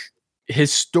graphic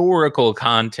historical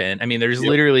content. I mean, there's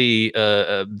literally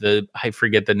I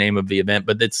forget the name of the event,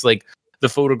 but it's like the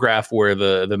photograph where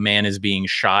the man is being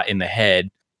shot in the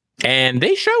head, and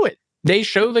they show it. They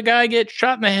show the guy get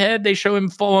shot in the head. They show him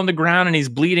fall on the ground and he's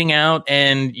bleeding out.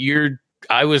 And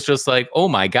I was just like, oh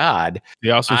my God. They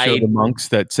also show the monks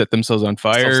that set themselves on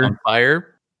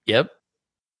fire. Yep.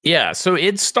 Yeah. So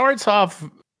it starts off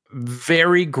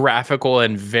very graphical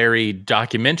and very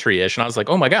documentary-ish. And I was like,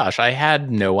 oh my gosh, I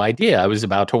had no idea I was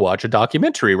about to watch a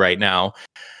documentary right now.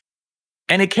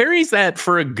 And it carries that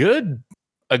for a good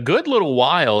little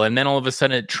while. And then all of a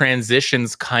sudden it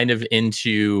transitions kind of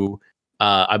into,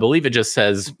 I believe it just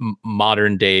says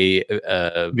modern day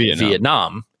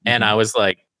Vietnam. Mm-hmm. And I was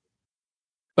like,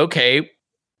 okay.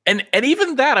 And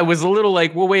even that, I was a little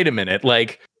like, well, wait a minute.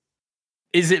 Like,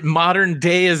 is it modern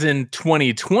day as in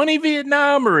 2020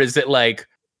 Vietnam, or is it like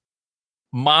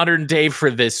modern day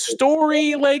for this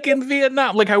story, like in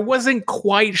Vietnam? Like, I wasn't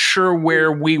quite sure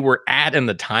where we were at in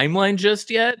the timeline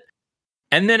just yet.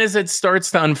 And then as it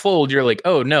starts to unfold, you're like,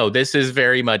 oh no, this is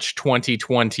very much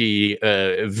 2020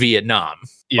 Vietnam.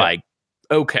 Yeah. Like,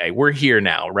 okay, we're here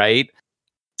now, right?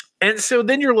 And so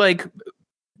then you're like,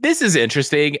 this is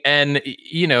interesting. And,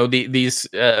 you know, these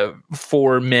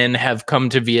 4 men have come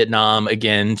to Vietnam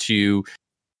again to,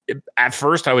 at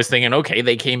first I was thinking, okay,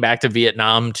 they came back to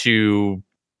Vietnam to,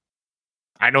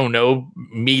 I don't know,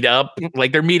 meet up.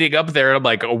 Like they're meeting up there. I'm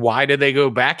like, oh, why did they go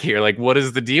back here? Like, what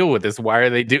is the deal with this? Why are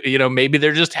they maybe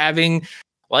they're just having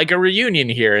like a reunion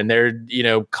here and they're,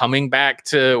 coming back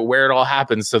to where it all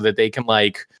happens so that they can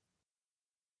like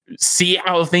see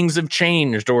how things have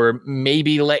changed, or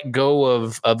maybe let go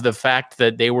of the fact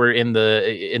that they were in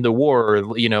the war,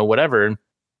 or whatever. And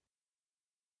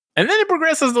then it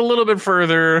progresses a little bit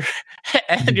further,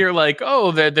 and you're like,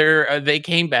 oh, they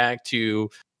came back to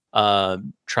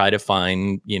try to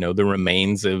find the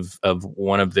remains of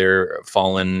one of their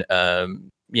fallen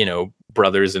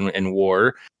brothers in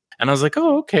war. And I was like,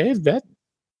 oh, okay, that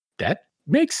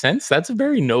makes sense. That's a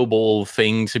very noble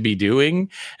thing to be doing. And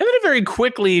then it very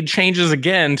quickly changes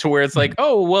again to where it's like,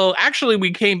 oh, well, actually,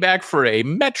 we came back for a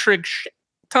metric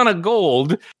ton of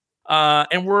gold,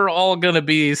 and we're all going to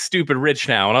be stupid rich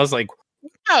now. And I was like,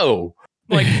 wow.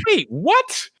 Like, wait,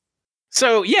 what?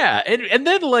 So, yeah. And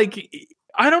then, like,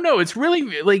 I don't know. It's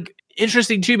really, like,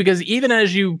 interesting, too, because even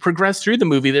as you progress through the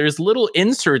movie, there's little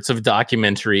inserts of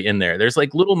documentary in there. There's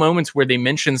like little moments where they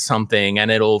mention something and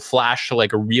it'll flash to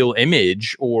like a real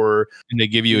image, and they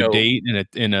give you a date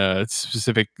in a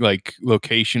specific like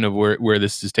location of where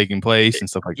this is taking place and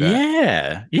stuff like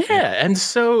that. Yeah. And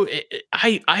so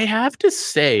I have to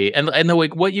say, and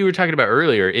like what you were talking about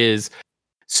earlier is,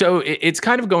 so it's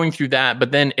kind of going through that,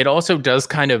 but then it also does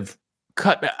kind of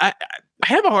cut. I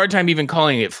have a hard time even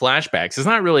calling it flashbacks. It's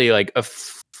not really like a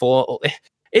full.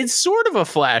 It's sort of a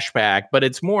flashback, but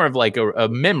it's more of like a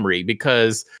memory,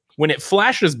 because when it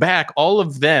flashes back, all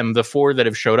of them, the 4 that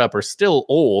have showed up, are still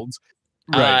old.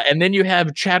 Right. And then you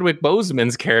have Chadwick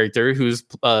Boseman's character, who's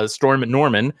Storm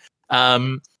Norman,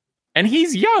 and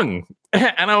he's young.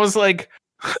 And I was like,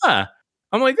 huh.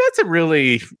 I'm like, that's a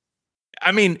really.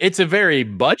 I mean, it's a very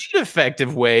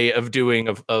budget-effective way of doing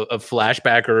a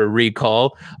flashback or a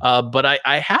recall. But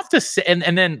I have to say,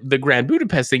 and then the Grand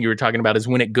Budapest thing you were talking about is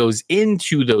when it goes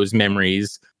into those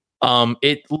memories,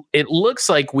 it looks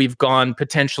like we've gone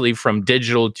potentially from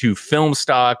digital to film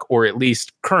stock, or at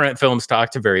least current film stock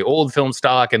to very old film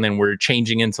stock, and then we're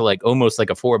changing into like almost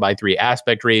like a 4:3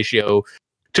 aspect ratio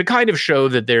to kind of show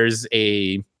that there's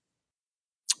a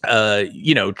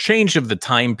change of the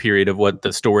time period of what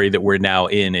the story that we're now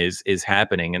in is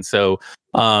happening. And so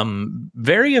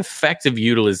very effective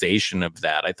utilization of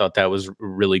that. I thought that was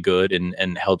really good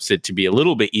and helps it to be a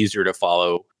little bit easier to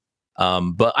follow.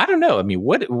 But I don't know. I mean,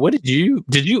 what did you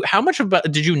how much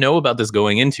did you know about this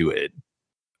going into it?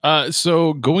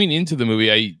 So going into the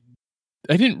movie,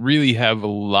 I didn't really have a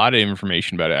lot of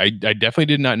information about it. I definitely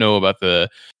did not know about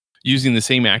using the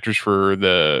same actors for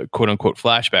the quote unquote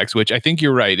flashbacks, which I think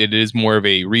you're right. It is more of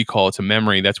a recall to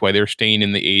memory. That's why they're staying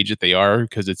in the age that they are,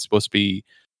 because it's supposed to be,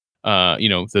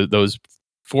 those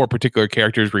 4 particular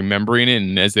characters remembering it.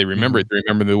 And as they remember it, they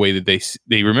remember the way that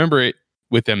they remember it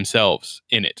with themselves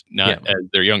in it, not as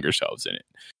their younger selves in it.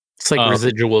 It's like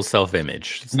residual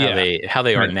self-image. It's how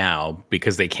they are Right. now,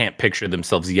 because they can't picture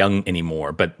themselves young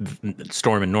anymore. But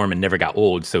Storm and Norman never got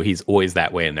old, so he's always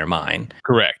that way in their mind.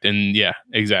 Correct. And yeah,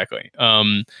 exactly.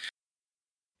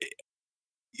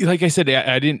 Like I said,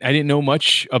 I didn't know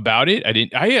much about it.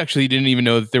 I actually didn't even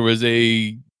know that there was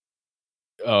a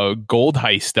gold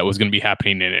heist that was going to be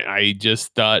happening in it. I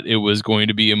just thought it was going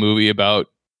to be a movie about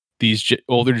these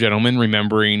older gentlemen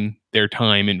remembering their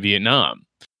time in Vietnam.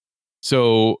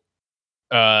 So,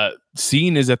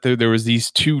 scene is that there was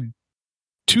these two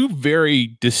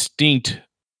very distinct,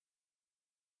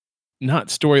 not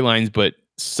storylines, but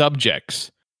subjects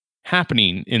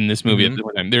happening in this movie at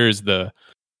the time. There is the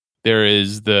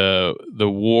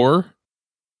war,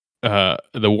 the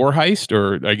war heist,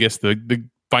 or I guess the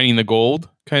finding the gold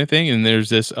kind of thing, and there's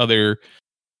this other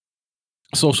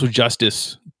social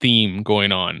justice theme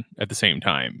going on at the same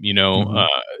time.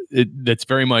 That's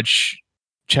very much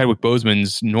Chadwick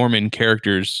Boseman's Norman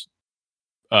character's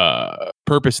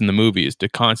purpose in the movie, is to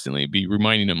constantly be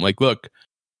reminding him, like, look,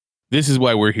 this is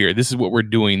why we're here. This is what we're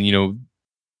doing.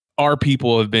 Our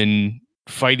people have been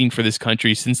fighting for this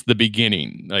country since the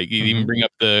beginning. Like, you even bring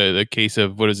up the case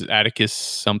of, what is it, Atticus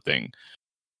something,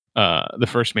 the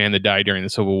first man that died during the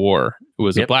Civil War. It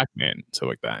was a black man, so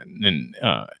like that,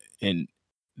 and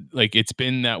like, it's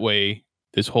been that way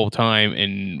this whole time.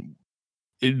 And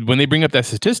when they bring up that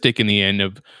statistic in the end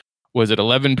of, was it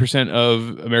 11%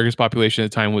 of America's population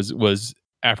at the time was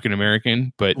African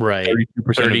American, but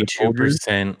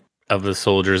 32% of the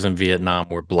soldiers in Vietnam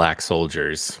were black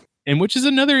soldiers. And which is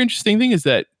another interesting thing, is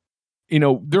that,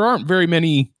 there aren't very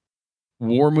many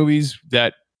war movies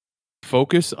that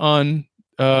focus on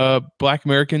black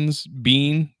Americans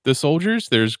being the soldiers.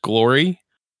 There's Glory,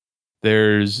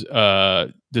 there's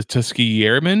the Tuskegee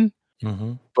Airmen,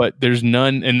 but there's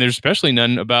none, and there's especially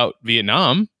none about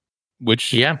Vietnam,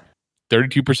 which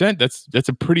 32%. That's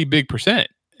a pretty big percent.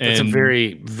 It's a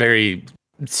very, very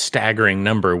staggering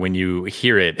number when you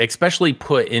hear it, especially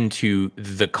put into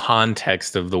the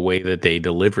context of the way that they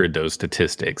delivered those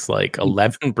statistics. Like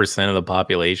 11% of the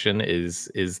population is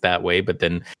that way, but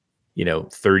then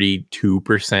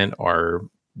 32%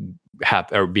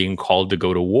 are being called to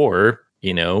go to war.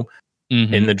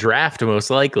 In the draft, most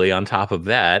likely, on top of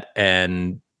that.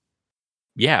 And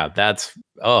yeah, that's,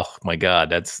 oh my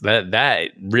God, that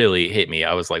really hit me.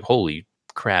 I was like, holy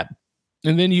crap.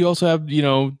 And then you also have,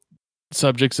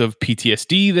 subjects of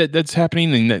PTSD that's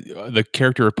happening, and that the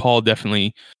character of Paul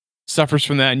definitely suffers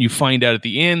from that. And you find out at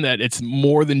the end that it's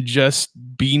more than just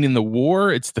being in the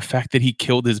war. It's the fact that he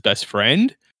killed his best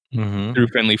friend through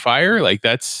friendly fire. Like,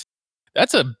 that's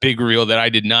a big reveal that I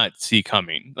did not see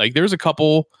coming. Like, there's a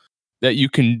couple that you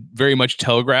can very much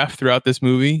telegraph throughout this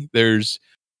movie. There's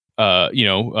what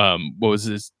was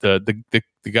this, the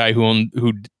guy who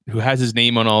has his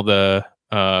name on all the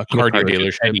car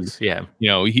dealerships. Yeah.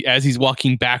 As he's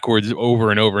walking backwards over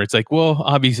and over, it's like, well,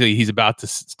 obviously he's about to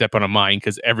step on a mine,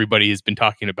 because everybody has been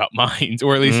talking about mines,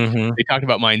 or at least they talked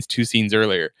about mines 2 scenes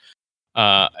earlier.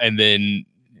 And then,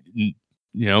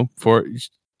 for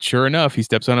sure enough, he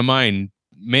steps on a mine.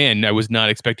 Man, I was not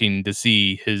expecting to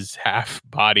see his half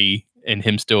body and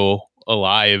him still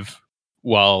alive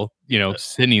while,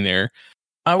 sitting there.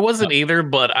 I wasn't either,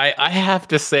 but I have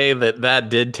to say that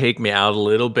did take me out a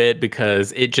little bit,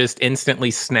 because it just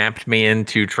instantly snapped me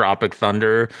into Tropic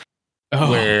Thunder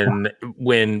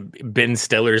when Ben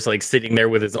Stiller's like sitting there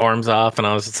with his arms off, and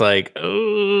I was just like,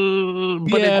 oh,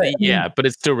 but but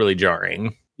it's still really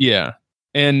jarring. Yeah.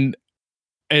 And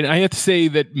I have to say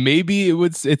that maybe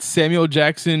it's Samuel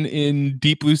Jackson in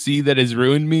Deep Blue Sea that has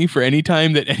ruined me. For any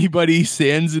time that anybody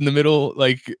stands in the middle,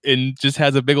 like, and just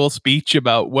has a big old speech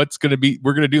about what's going to be,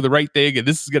 we're going to do the right thing, and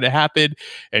this is going to happen.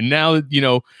 And now, and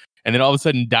then all of a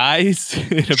sudden dies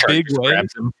in a big way.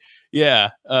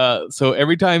 Yeah. So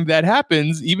every time that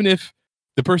happens, even if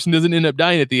the person doesn't end up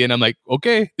dying at the end, I'm like,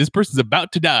 okay, this person's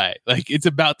about to die. Like, it's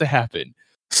about to happen.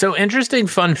 So interesting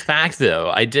fun fact, though.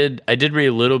 I did read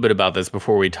a little bit about this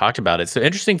before we talked about it. So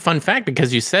interesting fun fact,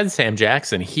 because you said Sam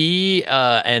Jackson, he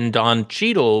and Don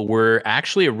Cheadle were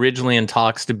actually originally in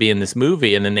talks to be in this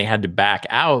movie, and then they had to back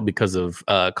out because of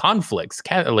conflicts,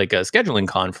 scheduling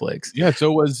conflicts. Yeah,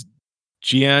 so was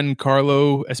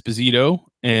Giancarlo Esposito,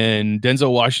 and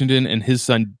Denzel Washington and his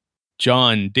son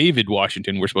John David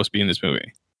Washington were supposed to be in this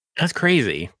movie. That's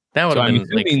crazy. That would have been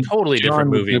like a totally different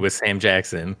movie with Sam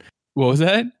Jackson. What was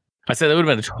that? I said that would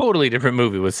have been a totally different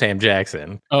movie with Sam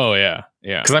Jackson. Oh, yeah.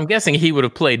 Yeah. Because I'm guessing he would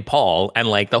have played Paul, and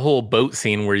like the whole boat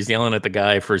scene where he's yelling at the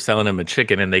guy for selling him a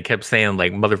chicken, and they kept saying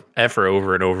like mother effer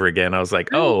over and over again. I was like,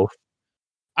 oh.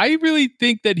 I really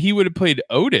think that he would have played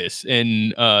Otis,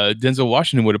 and Denzel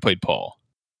Washington would have played Paul.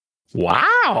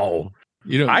 Wow.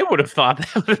 I would have thought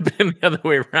that would have been the other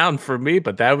way around for me,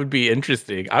 but that would be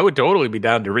interesting. I would totally be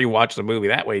down to rewatch the movie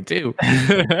that way too.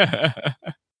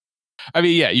 I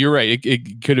mean, yeah, you're right.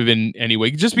 It could have been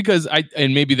anyway. Just because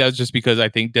and maybe that's just because I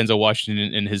think Denzel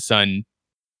Washington and his son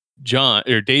John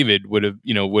or David would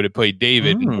have played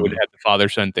David and would have had the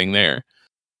father-son thing there.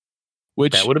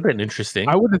 Which that would have been interesting.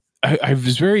 I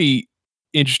was very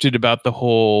interested about the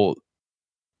whole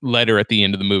letter at the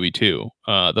end of the movie too.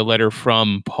 The letter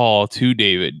from Paul to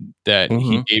David that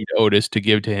he gave to Otis to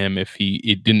give to him if he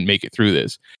didn't make it through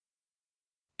this.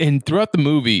 And throughout the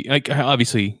movie, like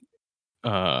obviously,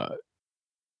 Paul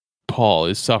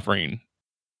is suffering,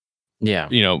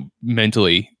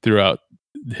 mentally throughout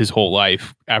his whole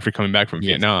life after coming back from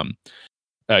Vietnam.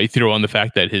 You throw on the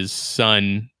fact that his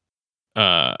son,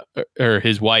 or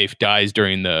his wife dies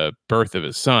during the birth of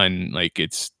his son, like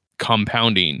it's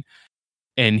compounding.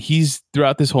 And he's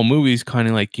throughout this whole movie, he's kind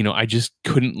of like, I just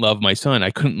couldn't love my son.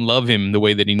 I couldn't love him the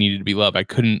way that he needed to be loved. I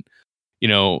couldn't,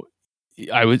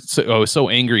 I was so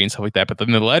angry and stuff like that. But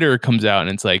then the letter comes out and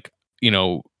it's like,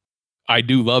 I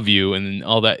do love you and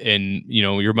all that. And,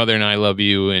 your mother and I love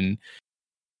you. And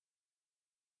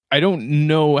I don't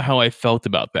know how I felt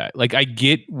about that. Like, I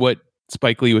get what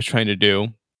Spike Lee was trying to do.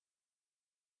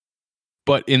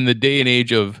 But in the day and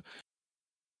age of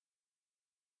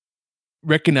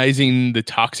recognizing the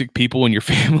toxic people in your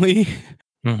family,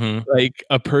 like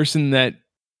a person that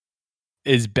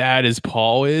as bad as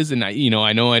Paul is, and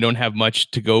I know I don't have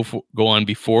much to go on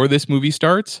before this movie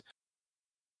starts,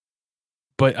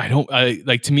 but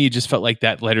to me, it just felt like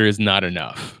that letter is not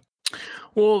enough.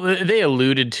 Well, they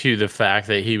alluded to the fact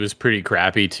that he was pretty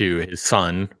crappy to his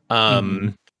son.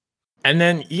 And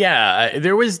then,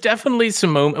 there was definitely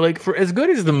some moment, like for as good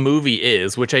as the movie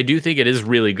is, which I do think it is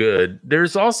really good.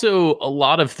 There's also a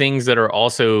lot of things that are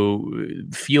also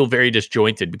feel very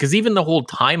disjointed because even the whole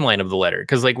timeline of the letter,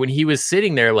 because like when he was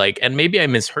sitting there, like, and maybe I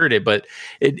misheard it, but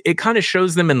it kind of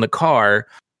shows them in the car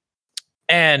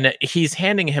and he's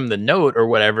handing him the note or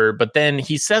whatever. But then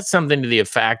he says something to the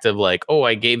effect of like, oh,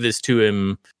 I gave this to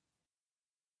him.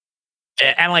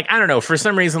 And like, I don't know, for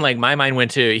some reason, like my mind went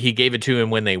to, he gave it to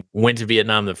him when they went to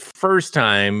Vietnam the first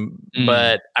time,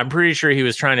 but I'm pretty sure he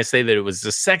was trying to say that it was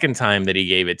the second time that he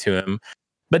gave it to him.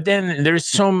 But then there's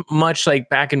so much like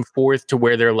back and forth to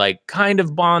where they're like kind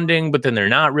of bonding, but then they're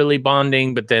not really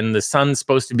bonding. But then the son's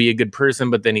supposed to be a good person,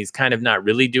 but then he's kind of not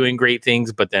really doing great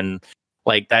things. But then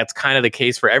like, that's kind of the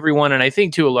case for everyone. And I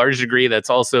think to a large degree, that's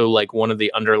also like one of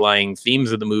the underlying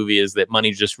themes of the movie is that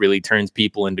money just really turns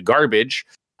people into garbage.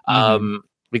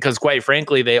 Because quite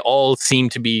frankly, they all seem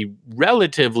to be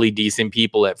relatively decent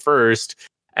people at first.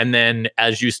 And then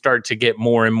as you start to get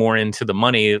more and more into the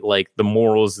money, like the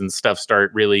morals and stuff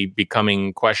start really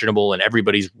becoming questionable and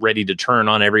everybody's ready to turn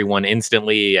on everyone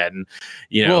instantly. And,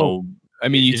 I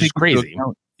mean,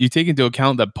 you take into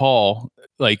account that Paul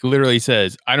like literally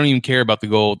says, I don't even care about the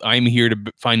gold. I'm here to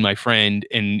find my friend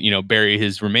and, bury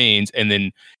his remains. And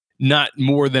then not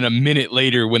more than a minute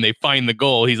later when they find the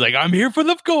gold, he's like, I'm here for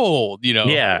the gold,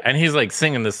 Yeah, and he's like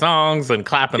singing the songs and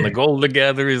clapping the gold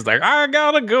together. He's like, I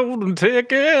got a golden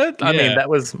ticket. I mean, that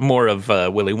was more of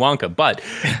Willy Wonka, but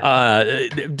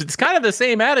it's kind of the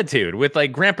same attitude with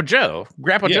like Grandpa Joe.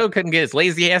 Grandpa Joe couldn't get his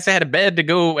lazy ass out of bed to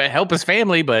go help his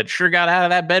family, but sure got out of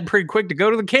that bed pretty quick to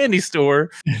go to the candy store.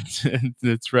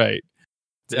 That's right.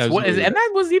 And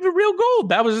that wasn't even real gold.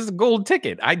 That was just a gold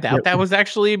ticket. I doubt that was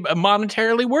actually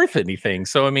monetarily worth anything.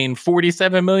 So, I mean,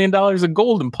 $47 million of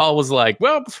gold. And Paul was like,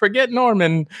 well, forget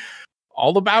Norman.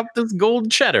 All about this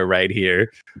gold cheddar right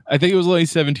here. I think it was only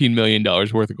 $17 million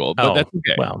worth of gold, but that's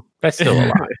okay. Well, that's still a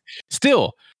lot.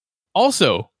 Still,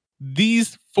 also,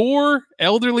 these 4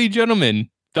 elderly gentlemen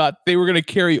thought they were going to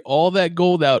carry all that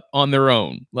gold out on their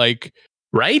own. Like,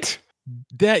 right?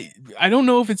 That I don't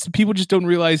know if it's people just don't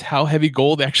realize how heavy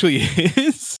gold actually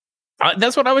is.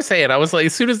 That's what I was saying. I was like,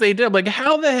 as soon as they did, I'm like,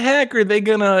 how the heck are they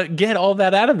gonna get all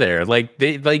that out of there? Like,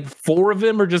 they 4 of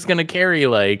them are just gonna carry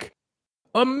like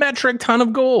a metric ton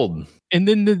of gold, and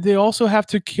then they also have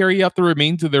to carry out the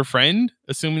remains of their friend,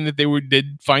 assuming that they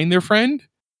did find their friend.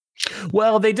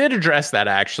 Well, they did address that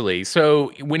actually.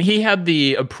 So when he had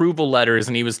the approval letters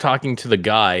and he was talking to the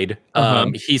guide,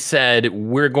 he said,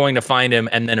 we're going to find him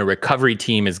and then a recovery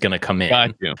team is going to come in.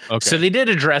 Got you. Okay. So they did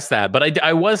address that. But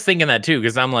I was thinking that too,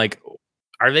 because I'm like,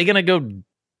 are they going to go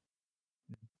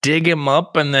dig him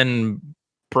up and then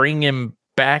bring him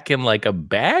back in like a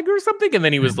bag or something? And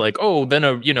then he was like, oh, then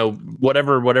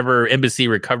whatever embassy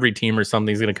recovery team or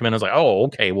something is going to come in. I was like, oh,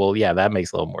 okay, well, yeah, that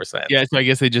makes a little more sense. Yeah, so I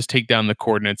guess they just take down the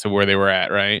coordinates of where they were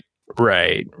at, right?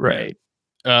 Right.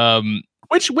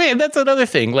 Which, wait, that's another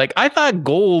thing. Like, I thought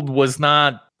gold was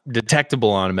not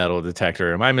detectable on a metal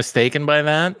detector. Am I mistaken by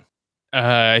that?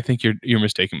 I think you're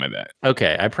mistaken by that.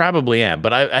 Okay, I probably am,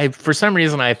 but I for some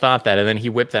reason I thought that, and then he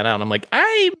whipped that out, and I'm like,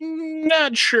 I'm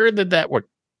not sure that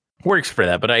works for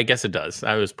that, but I guess it does.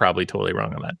 I was probably totally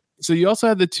wrong on that. So you also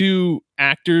have the two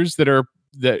actors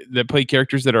that play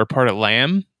characters that are part of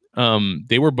Lamb.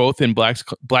 They were both in Black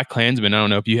Klansman. I don't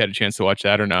know if you had a chance to watch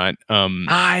that or not.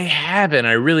 I haven't.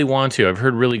 I really want to. I've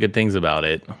heard really good things about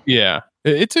it. Yeah,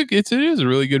 it is a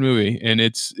really good movie, and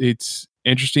it's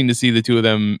interesting to see the two of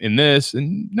them in this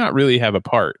and not really have a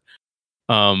part.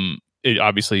 It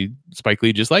obviously Spike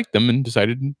Lee just liked them and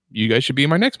decided you guys should be in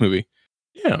my next movie.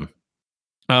 Yeah.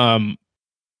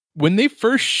 When they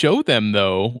first show them,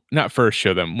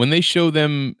 when they show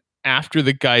them after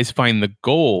the guys find the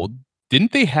gold,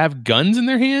 didn't they have guns in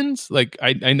their hands? Like,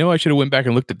 I know I should have went back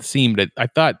and looked at the scene, but I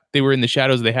thought they were in the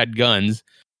shadows. They had guns,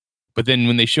 but then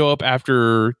when they show up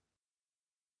after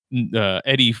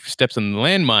Eddie steps on the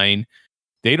landmine,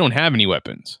 they don't have any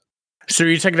weapons. So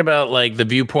you're talking about like the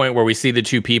viewpoint where we see the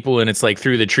two people and it's like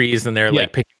through the trees and they're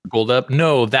like picking gold up?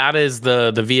 No, that is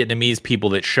the Vietnamese people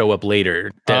that show up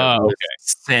later that was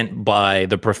sent by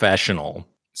the professional.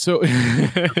 So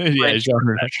yeah, Jean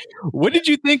Reno. What did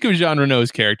you think of Jean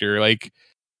Reno's character? Like,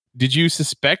 did you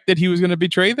suspect that he was going to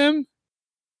betray them?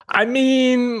 I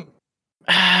mean,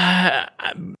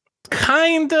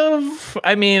 kind of.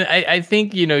 I mean, I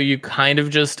think, you kind of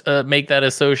just make that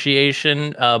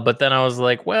association. But then I was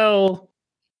like, well,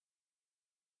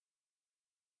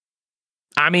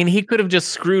 I mean, he could have just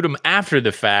screwed him after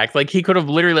the fact. Like, he could have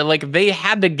literally, like, they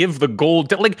had to give the gold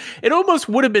to, like, it almost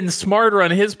would have been smarter on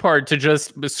his part to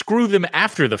just screw them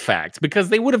after the fact, because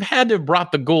they would have had to have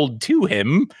brought the gold to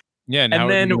him. Yeah, and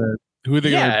then who are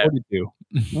they going to report it to?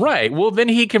 Right. Well, then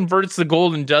he converts the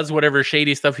gold and does whatever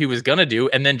shady stuff he was going to do,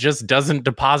 and then just doesn't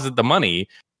deposit the money.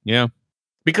 Yeah.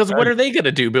 Because what are they going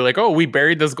to do? Be like, oh, we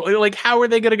buried this gold. Like, how are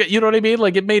they going to get, you know what I mean?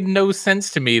 Like, it made no sense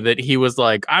to me that he was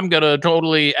like, I'm going to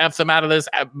totally F them out of this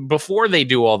before they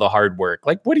do all the hard work.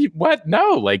 Like, what?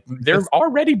 No, like, they're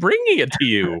already bringing it to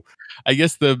you. I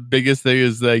guess the biggest thing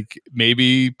is, like,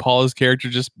 maybe Paul's character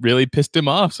just really pissed him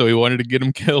off, so he wanted to get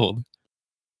him killed.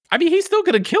 I mean, he still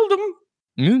could have killed him.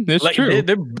 That's true.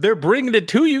 They're bringing it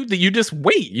to you. That you just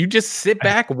wait. You just sit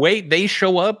back, wait. They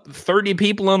show up. 30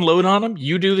 people unload on them.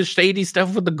 You do the shady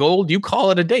stuff with the gold. You call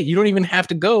it a day. You don't even have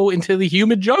to go into the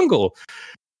humid jungle.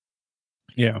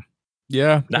 Yeah.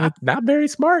 Not very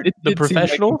smart. The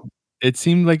professional. It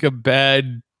seemed like a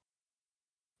bad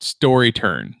story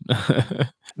turn.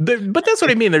 But that's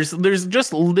what I mean. There's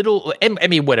just little. I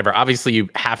mean, whatever. Obviously, you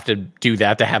have to do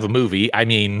that to have a movie. I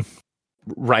mean,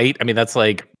 right? I mean, that's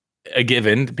like a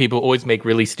given. People always make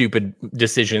really stupid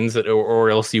decisions,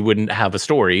 or else you wouldn't have a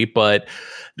story. But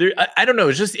I don't know.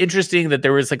 It's just interesting that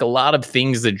there was like a lot of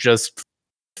things that just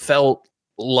felt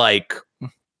like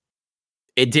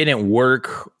it didn't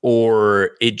work,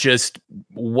 or it just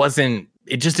wasn't.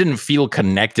 It just didn't feel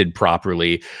connected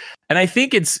properly. And I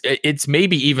think it's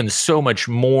maybe even so much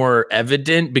more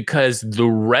evident because the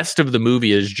rest of the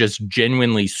movie is just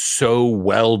genuinely so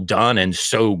well done and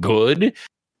so good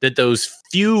that those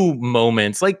few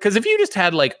moments, like, because if you just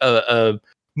had like a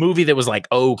movie that was like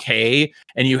okay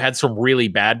and you had some really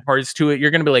bad parts to it, you're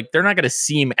gonna be like, they're not gonna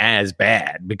seem as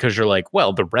bad, because you're like,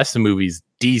 well, the rest of the movie's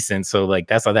decent, so like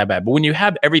that's not that bad. But when you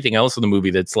have everything else in the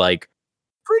movie that's like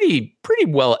pretty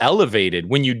well elevated,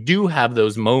 when you do have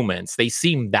those moments, they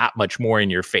seem that much more in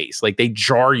your face. Like, they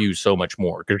jar you so much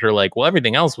more because you're like, well,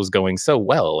 everything else was going so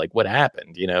well. Like, what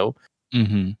happened?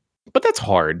 Mm-hmm. But that's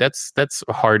hard. That's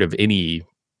hard of any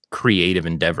creative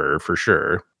endeavor, for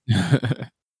sure.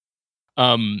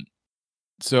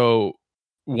 So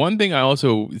one thing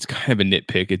it's kind of a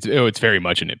nitpick. It's very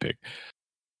much a nitpick.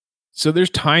 So there's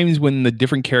times when the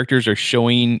different characters are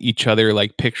showing each other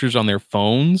like pictures on their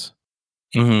phones.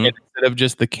 Mm-hmm. And instead of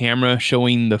just the camera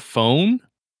showing the phone,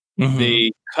 Mm-hmm.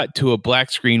 they cut to a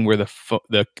black screen where the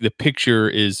picture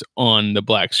is on the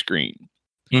black screen.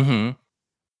 Mm-hmm.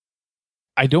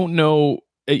 I don't know,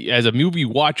 as a movie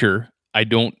watcher, I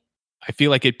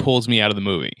feel like it pulls me out of the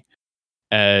movie.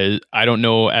 As I don't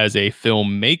know, as a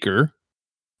filmmaker,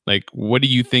 like, what do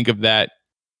you think of that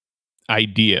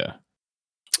idea?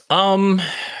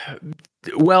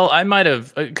 Well, I might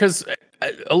have, because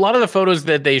a lot of the photos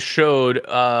that they showed,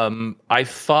 I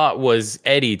thought was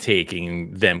Eddie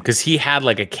taking them, because he had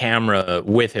like a camera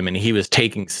with him and he was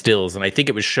taking stills, and I think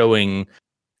it was showing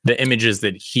the images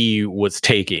that he was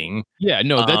taking. Yeah,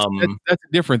 no, that's a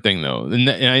different thing though, and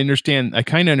I understand. I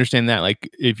kind of understand that. Like,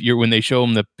 when they show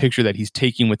him the picture that he's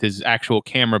taking with his actual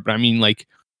camera, but I mean, like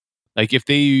if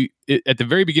they at the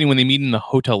very beginning when they meet in the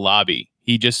hotel lobby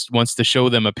He just wants to show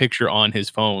them a picture on his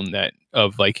phone that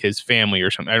of like his family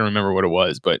or something. I don't remember what it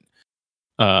was, but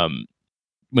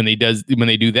when they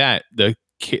do that,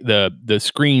 the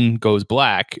screen goes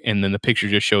black and then the picture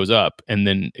just shows up and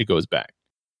then it goes back.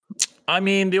 I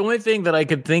mean, the only thing that I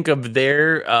could think of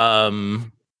there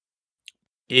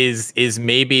is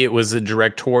maybe it was a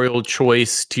directorial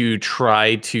choice to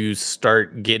try to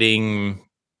start getting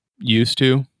used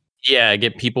to. Yeah,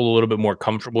 get people a little bit more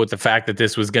comfortable with the fact that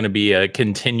this was going to be a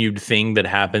continued thing that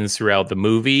happens throughout the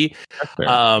movie.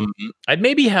 I'd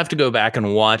maybe have to go back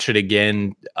and watch it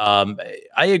again.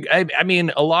 I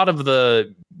mean, a lot of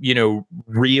the,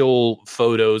 real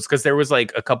photos, because there was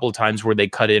like a couple of times where they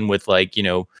cut in with like,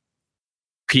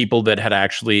 people that had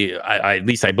actually, at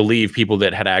least I believe people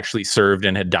that had actually served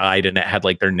and had died, and it had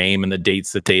like their name and the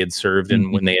dates that they had served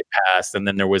and when they had passed. And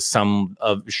then there was some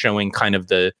of showing kind of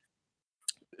the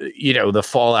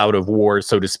fallout of war,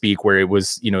 so to speak, where it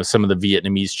was, some of the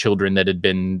Vietnamese children that had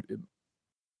been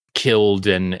killed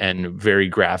and very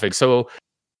graphic. So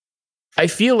I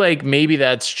feel like maybe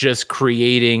that's just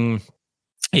creating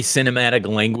a cinematic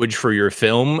language for your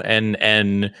film.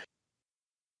 And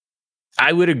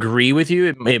I would agree with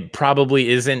you. It probably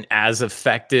isn't as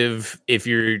effective if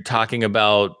you're talking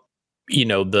about,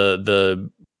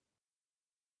 the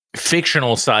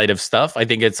fictional side of stuff. I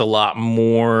think it's a lot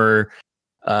more,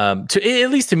 at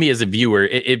least to me as a viewer,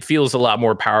 it feels a lot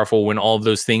more powerful when all of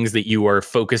those things that you are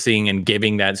focusing and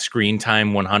giving that screen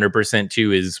time 100%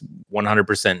 to is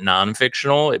 100%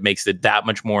 non-fictional. It makes it that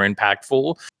much more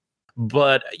impactful.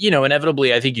 But,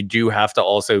 inevitably, I think you do have to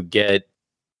also get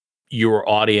your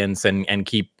audience and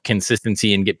keep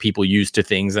consistency and get people used to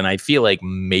things. And I feel like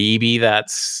maybe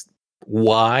that's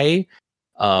why.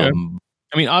 I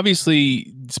mean,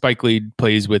 obviously, Spike Lee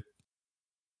plays with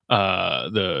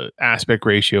the aspect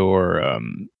ratio, or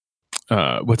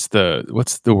what's the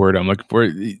word I'm looking for?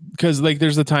 Because like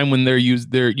there's a time when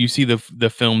you see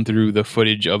the film through the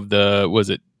footage of the, was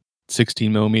it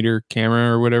 16 millimeter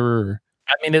camera or whatever?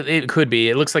 I mean, it could be.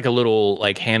 It looks like a little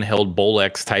like handheld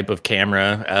Bolex type of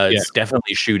camera. It's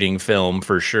definitely shooting film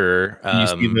for sure. You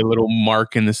see the little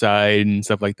mark in the side and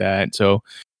stuff like that. So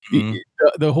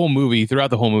the whole movie, throughout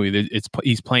the whole movie,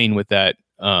 he's playing with that,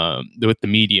 with the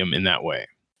medium in that way.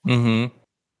 Mm-hmm.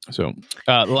 So,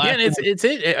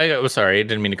 and sorry, I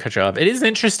didn't mean to cut you off. It is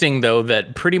interesting though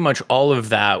that pretty much all of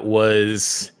that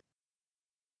was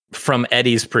from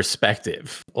Eddie's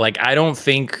perspective. Like, I don't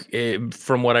think,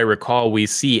 from what I recall, we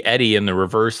see Eddie in the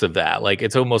reverse of that. Like,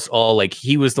 it's almost all like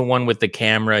he was the one with the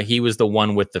camera, he was the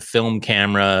one with the film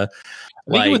camera.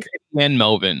 I think it was Eddie and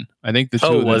Melvin. I think the two.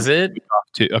 Oh, was it?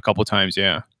 A couple times,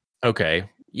 yeah. Okay.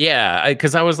 Yeah,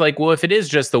 because I was like, well, if it is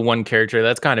just the one character,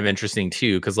 that's kind of interesting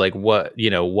too. Because like, what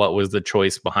was the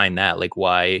choice behind that? Like,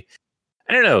 why?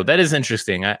 I don't know. That is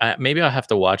interesting. I maybe I'll have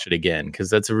to watch it again because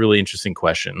that's a really interesting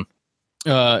question.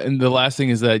 And the last thing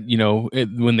is that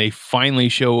when they finally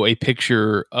show a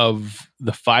picture of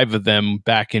the 5 of them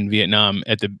back in Vietnam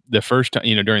at the first time,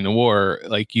 during the war,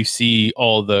 like you see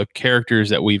all the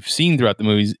characters that we've seen throughout the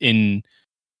movies in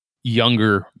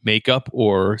younger makeup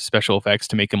or special effects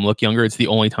to make them look younger. It's the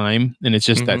only time, and it's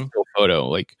just that still photo.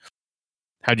 Like,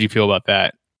 how do you feel about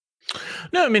that?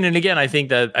 No, I mean, and again, I think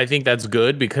that's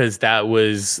good because that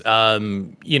was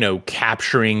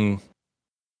capturing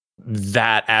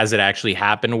that as it actually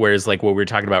happened, whereas like what we were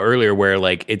talking about earlier, where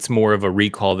like it's more of a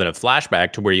recall than a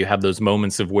flashback, to where you have those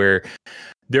moments of where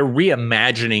they're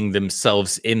reimagining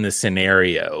themselves in the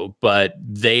scenario, but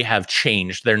they have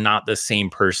changed. They're not the same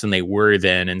person they were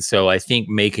then. And so I think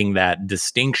making that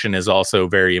distinction is also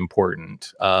very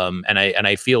important. And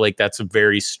I feel like that's a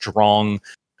very strong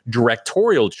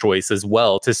directorial choice as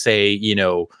well, to say,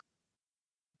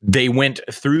 they went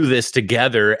through this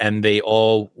together and they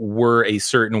all were a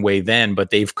certain way then,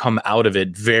 but they've come out of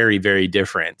it very, very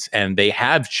different, and they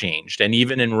have changed. And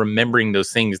even in remembering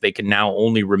those things, they can now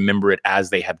only remember it as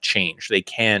they have changed. They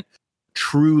can't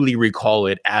truly recall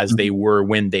it as they were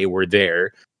when they were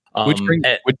there. Which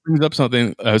brings up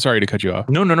something. Sorry to cut you off.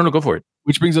 No, go for it.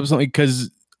 Which brings up something, because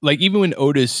like even when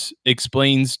Otis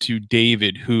explains to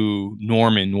David who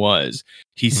Norman was,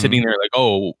 he's sitting there like,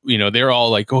 oh, they're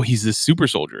all like, oh, he's this super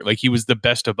soldier. Like, he was the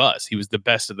best of us. He was the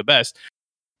best of the best.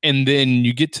 And then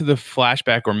you get to the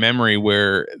flashback or memory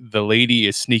where the lady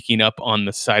is sneaking up on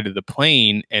the side of the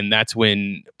plane, and that's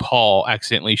when Paul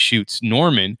accidentally shoots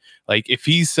Norman. Like, if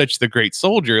he's such the great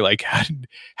soldier, like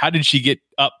how did she get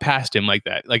up past him like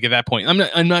that? Like, at that point,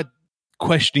 I'm not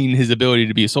questioning his ability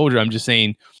to be a soldier. I'm just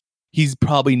saying he's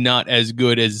probably not as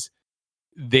good as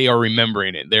they are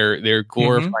remembering it. They're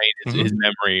glorifying his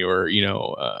memory, or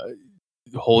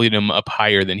holding him up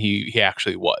higher than he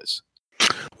actually was.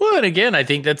 Well, and again, I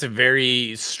think that's a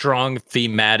very strong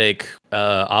thematic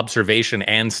observation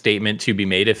and statement to be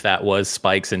made if that was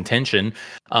Spike's intention,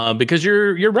 because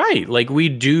you're right. Like, we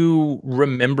do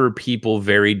remember people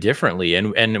very differently,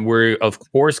 and we're of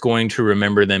course going to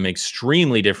remember them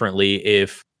extremely differently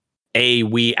if A,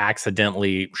 we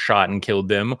accidentally shot and killed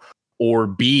them, or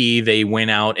B, they went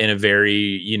out in a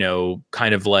very,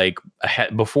 kind of like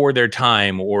before their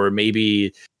time, or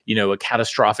maybe, a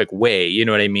catastrophic way. You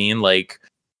know what I mean? Like,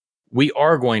 we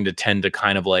are going to tend to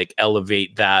kind of like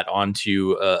elevate that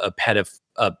onto a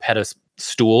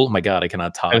pedestal. My God, I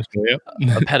cannot talk.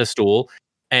 A pedestal.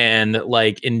 And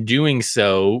like, in doing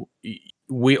so,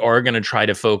 we are going to try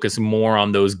to focus more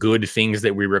on those good things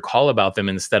that we recall about them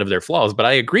instead of their flaws. But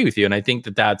I agree with you. And I think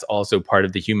that that's also part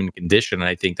of the human condition. And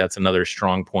I think that's another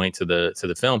strong point to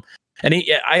the film. And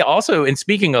I also, and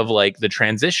speaking of like the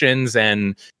transitions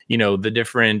and, the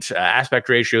different aspect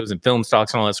ratios and film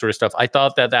stocks and all that sort of stuff, I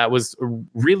thought that was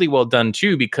really well done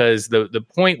too, because the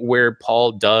point where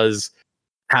Paul does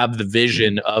have the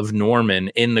vision of Norman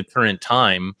in the current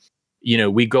time,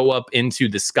 we go up into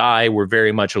the sky. We're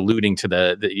very much alluding to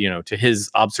the to his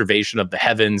observation of the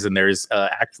heavens. And there's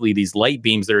actually these light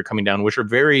beams that are coming down, which are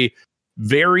very,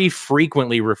 very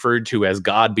frequently referred to as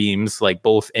God beams, like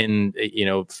both in,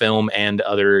 film and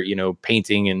other,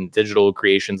 painting and digital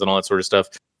creations and all that sort of stuff.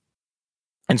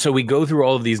 And so we go through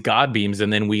all of these God beams,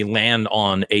 and then we land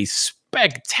on a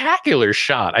spectacular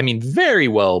shot. I mean, very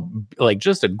well, like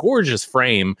just a gorgeous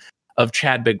frame of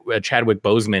Chadwick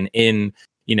Boseman in,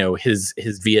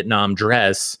 his Vietnam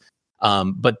dress.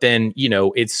 But then,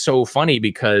 it's so funny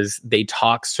because they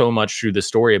talk so much through the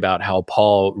story about how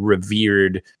Paul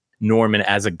revered Norman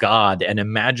as a god, and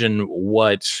imagine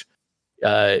what,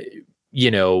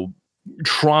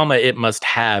 trauma it must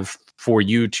have for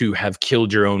you to have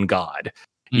killed your own god.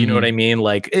 You know what I mean?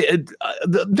 Like, and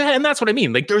that's what I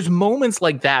mean. Like, there's moments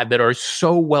like that are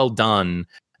so well done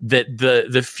that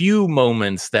the few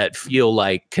moments that feel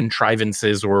like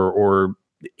contrivances or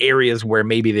areas where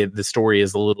maybe the story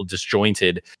is a little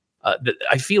disjointed,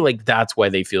 I feel like that's why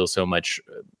they feel so much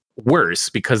worse,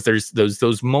 because there's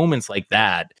those moments like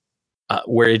that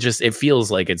where it feels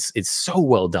like it's so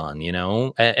well done,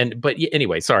 but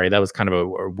anyway, sorry, that was kind of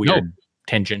a weird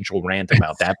tangential rant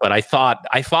about that, but I thought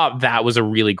that was a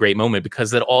really great moment, because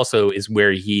that also is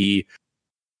where he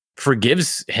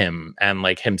forgives him and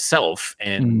like himself.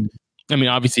 And I mean,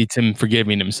 obviously it's him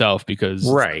forgiving himself, because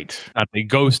right, not the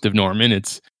ghost of Norman,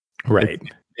 it's right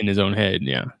in his own head.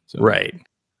 Yeah. So. Right.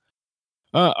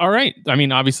 All right. I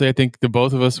mean, obviously I think the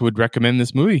both of us would recommend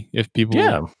this movie if people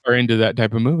are into that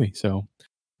type of movie. So,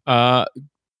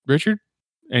 Richard,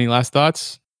 any last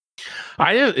thoughts?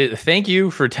 I thank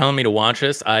you for telling me to watch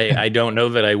this. I don't know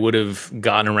that I would have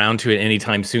gotten around to it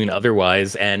anytime soon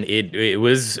otherwise, and it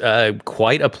was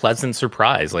quite a pleasant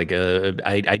surprise. Like,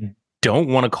 I don't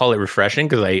want to call it refreshing,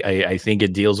 because I think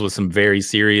it deals with some very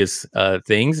serious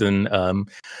things, and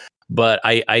but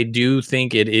I do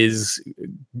think it is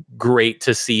great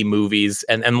to see movies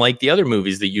and like the other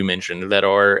movies that you mentioned that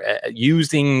are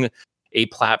using a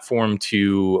platform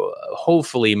to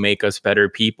hopefully make us better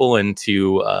people and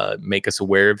to make us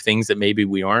aware of things that maybe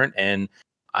we aren't. And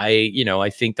I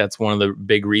think that's one of the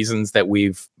big reasons that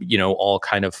we've, all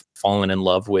kind of fallen in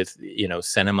love with,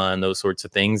 cinema and those sorts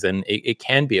of things. And it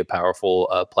can be a powerful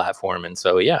platform. And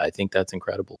so, yeah, I think that's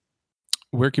incredible.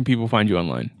 Where can people find you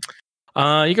online?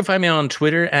 You can find me on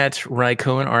Twitter at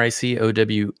Rycowen,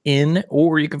 RICOWN,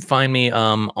 or you can find me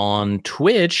on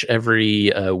Twitch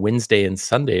every Wednesday and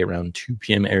Sunday around 2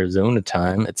 p.m. Arizona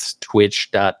time. It's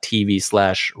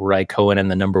twitch.tv/Rycowen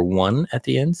and the number 1 at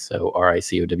the end. So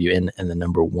RICOWN and the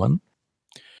number 1.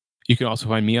 You can also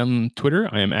find me on Twitter.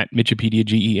 I am at Mitchipedia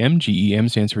GEM. GEM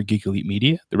stands for Geek Elite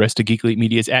Media. The rest of Geek Elite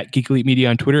Media is at Geek Elite Media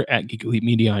on Twitter, at Geek Elite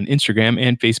Media on Instagram,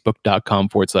 and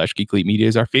Facebook.com/Geek Elite Media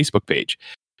is our Facebook page.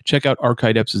 Check out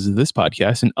archived episodes of this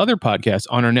podcast and other podcasts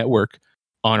on our network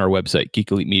on our website,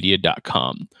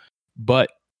 geekelitemedia.com.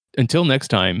 But until next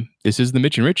time, this is the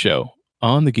Mitch and Rich Show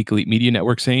on the Geek Elite Media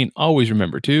Network, saying always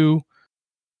remember to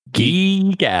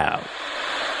geek out.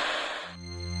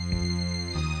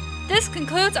 This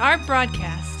concludes our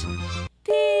broadcast.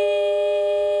 Beep.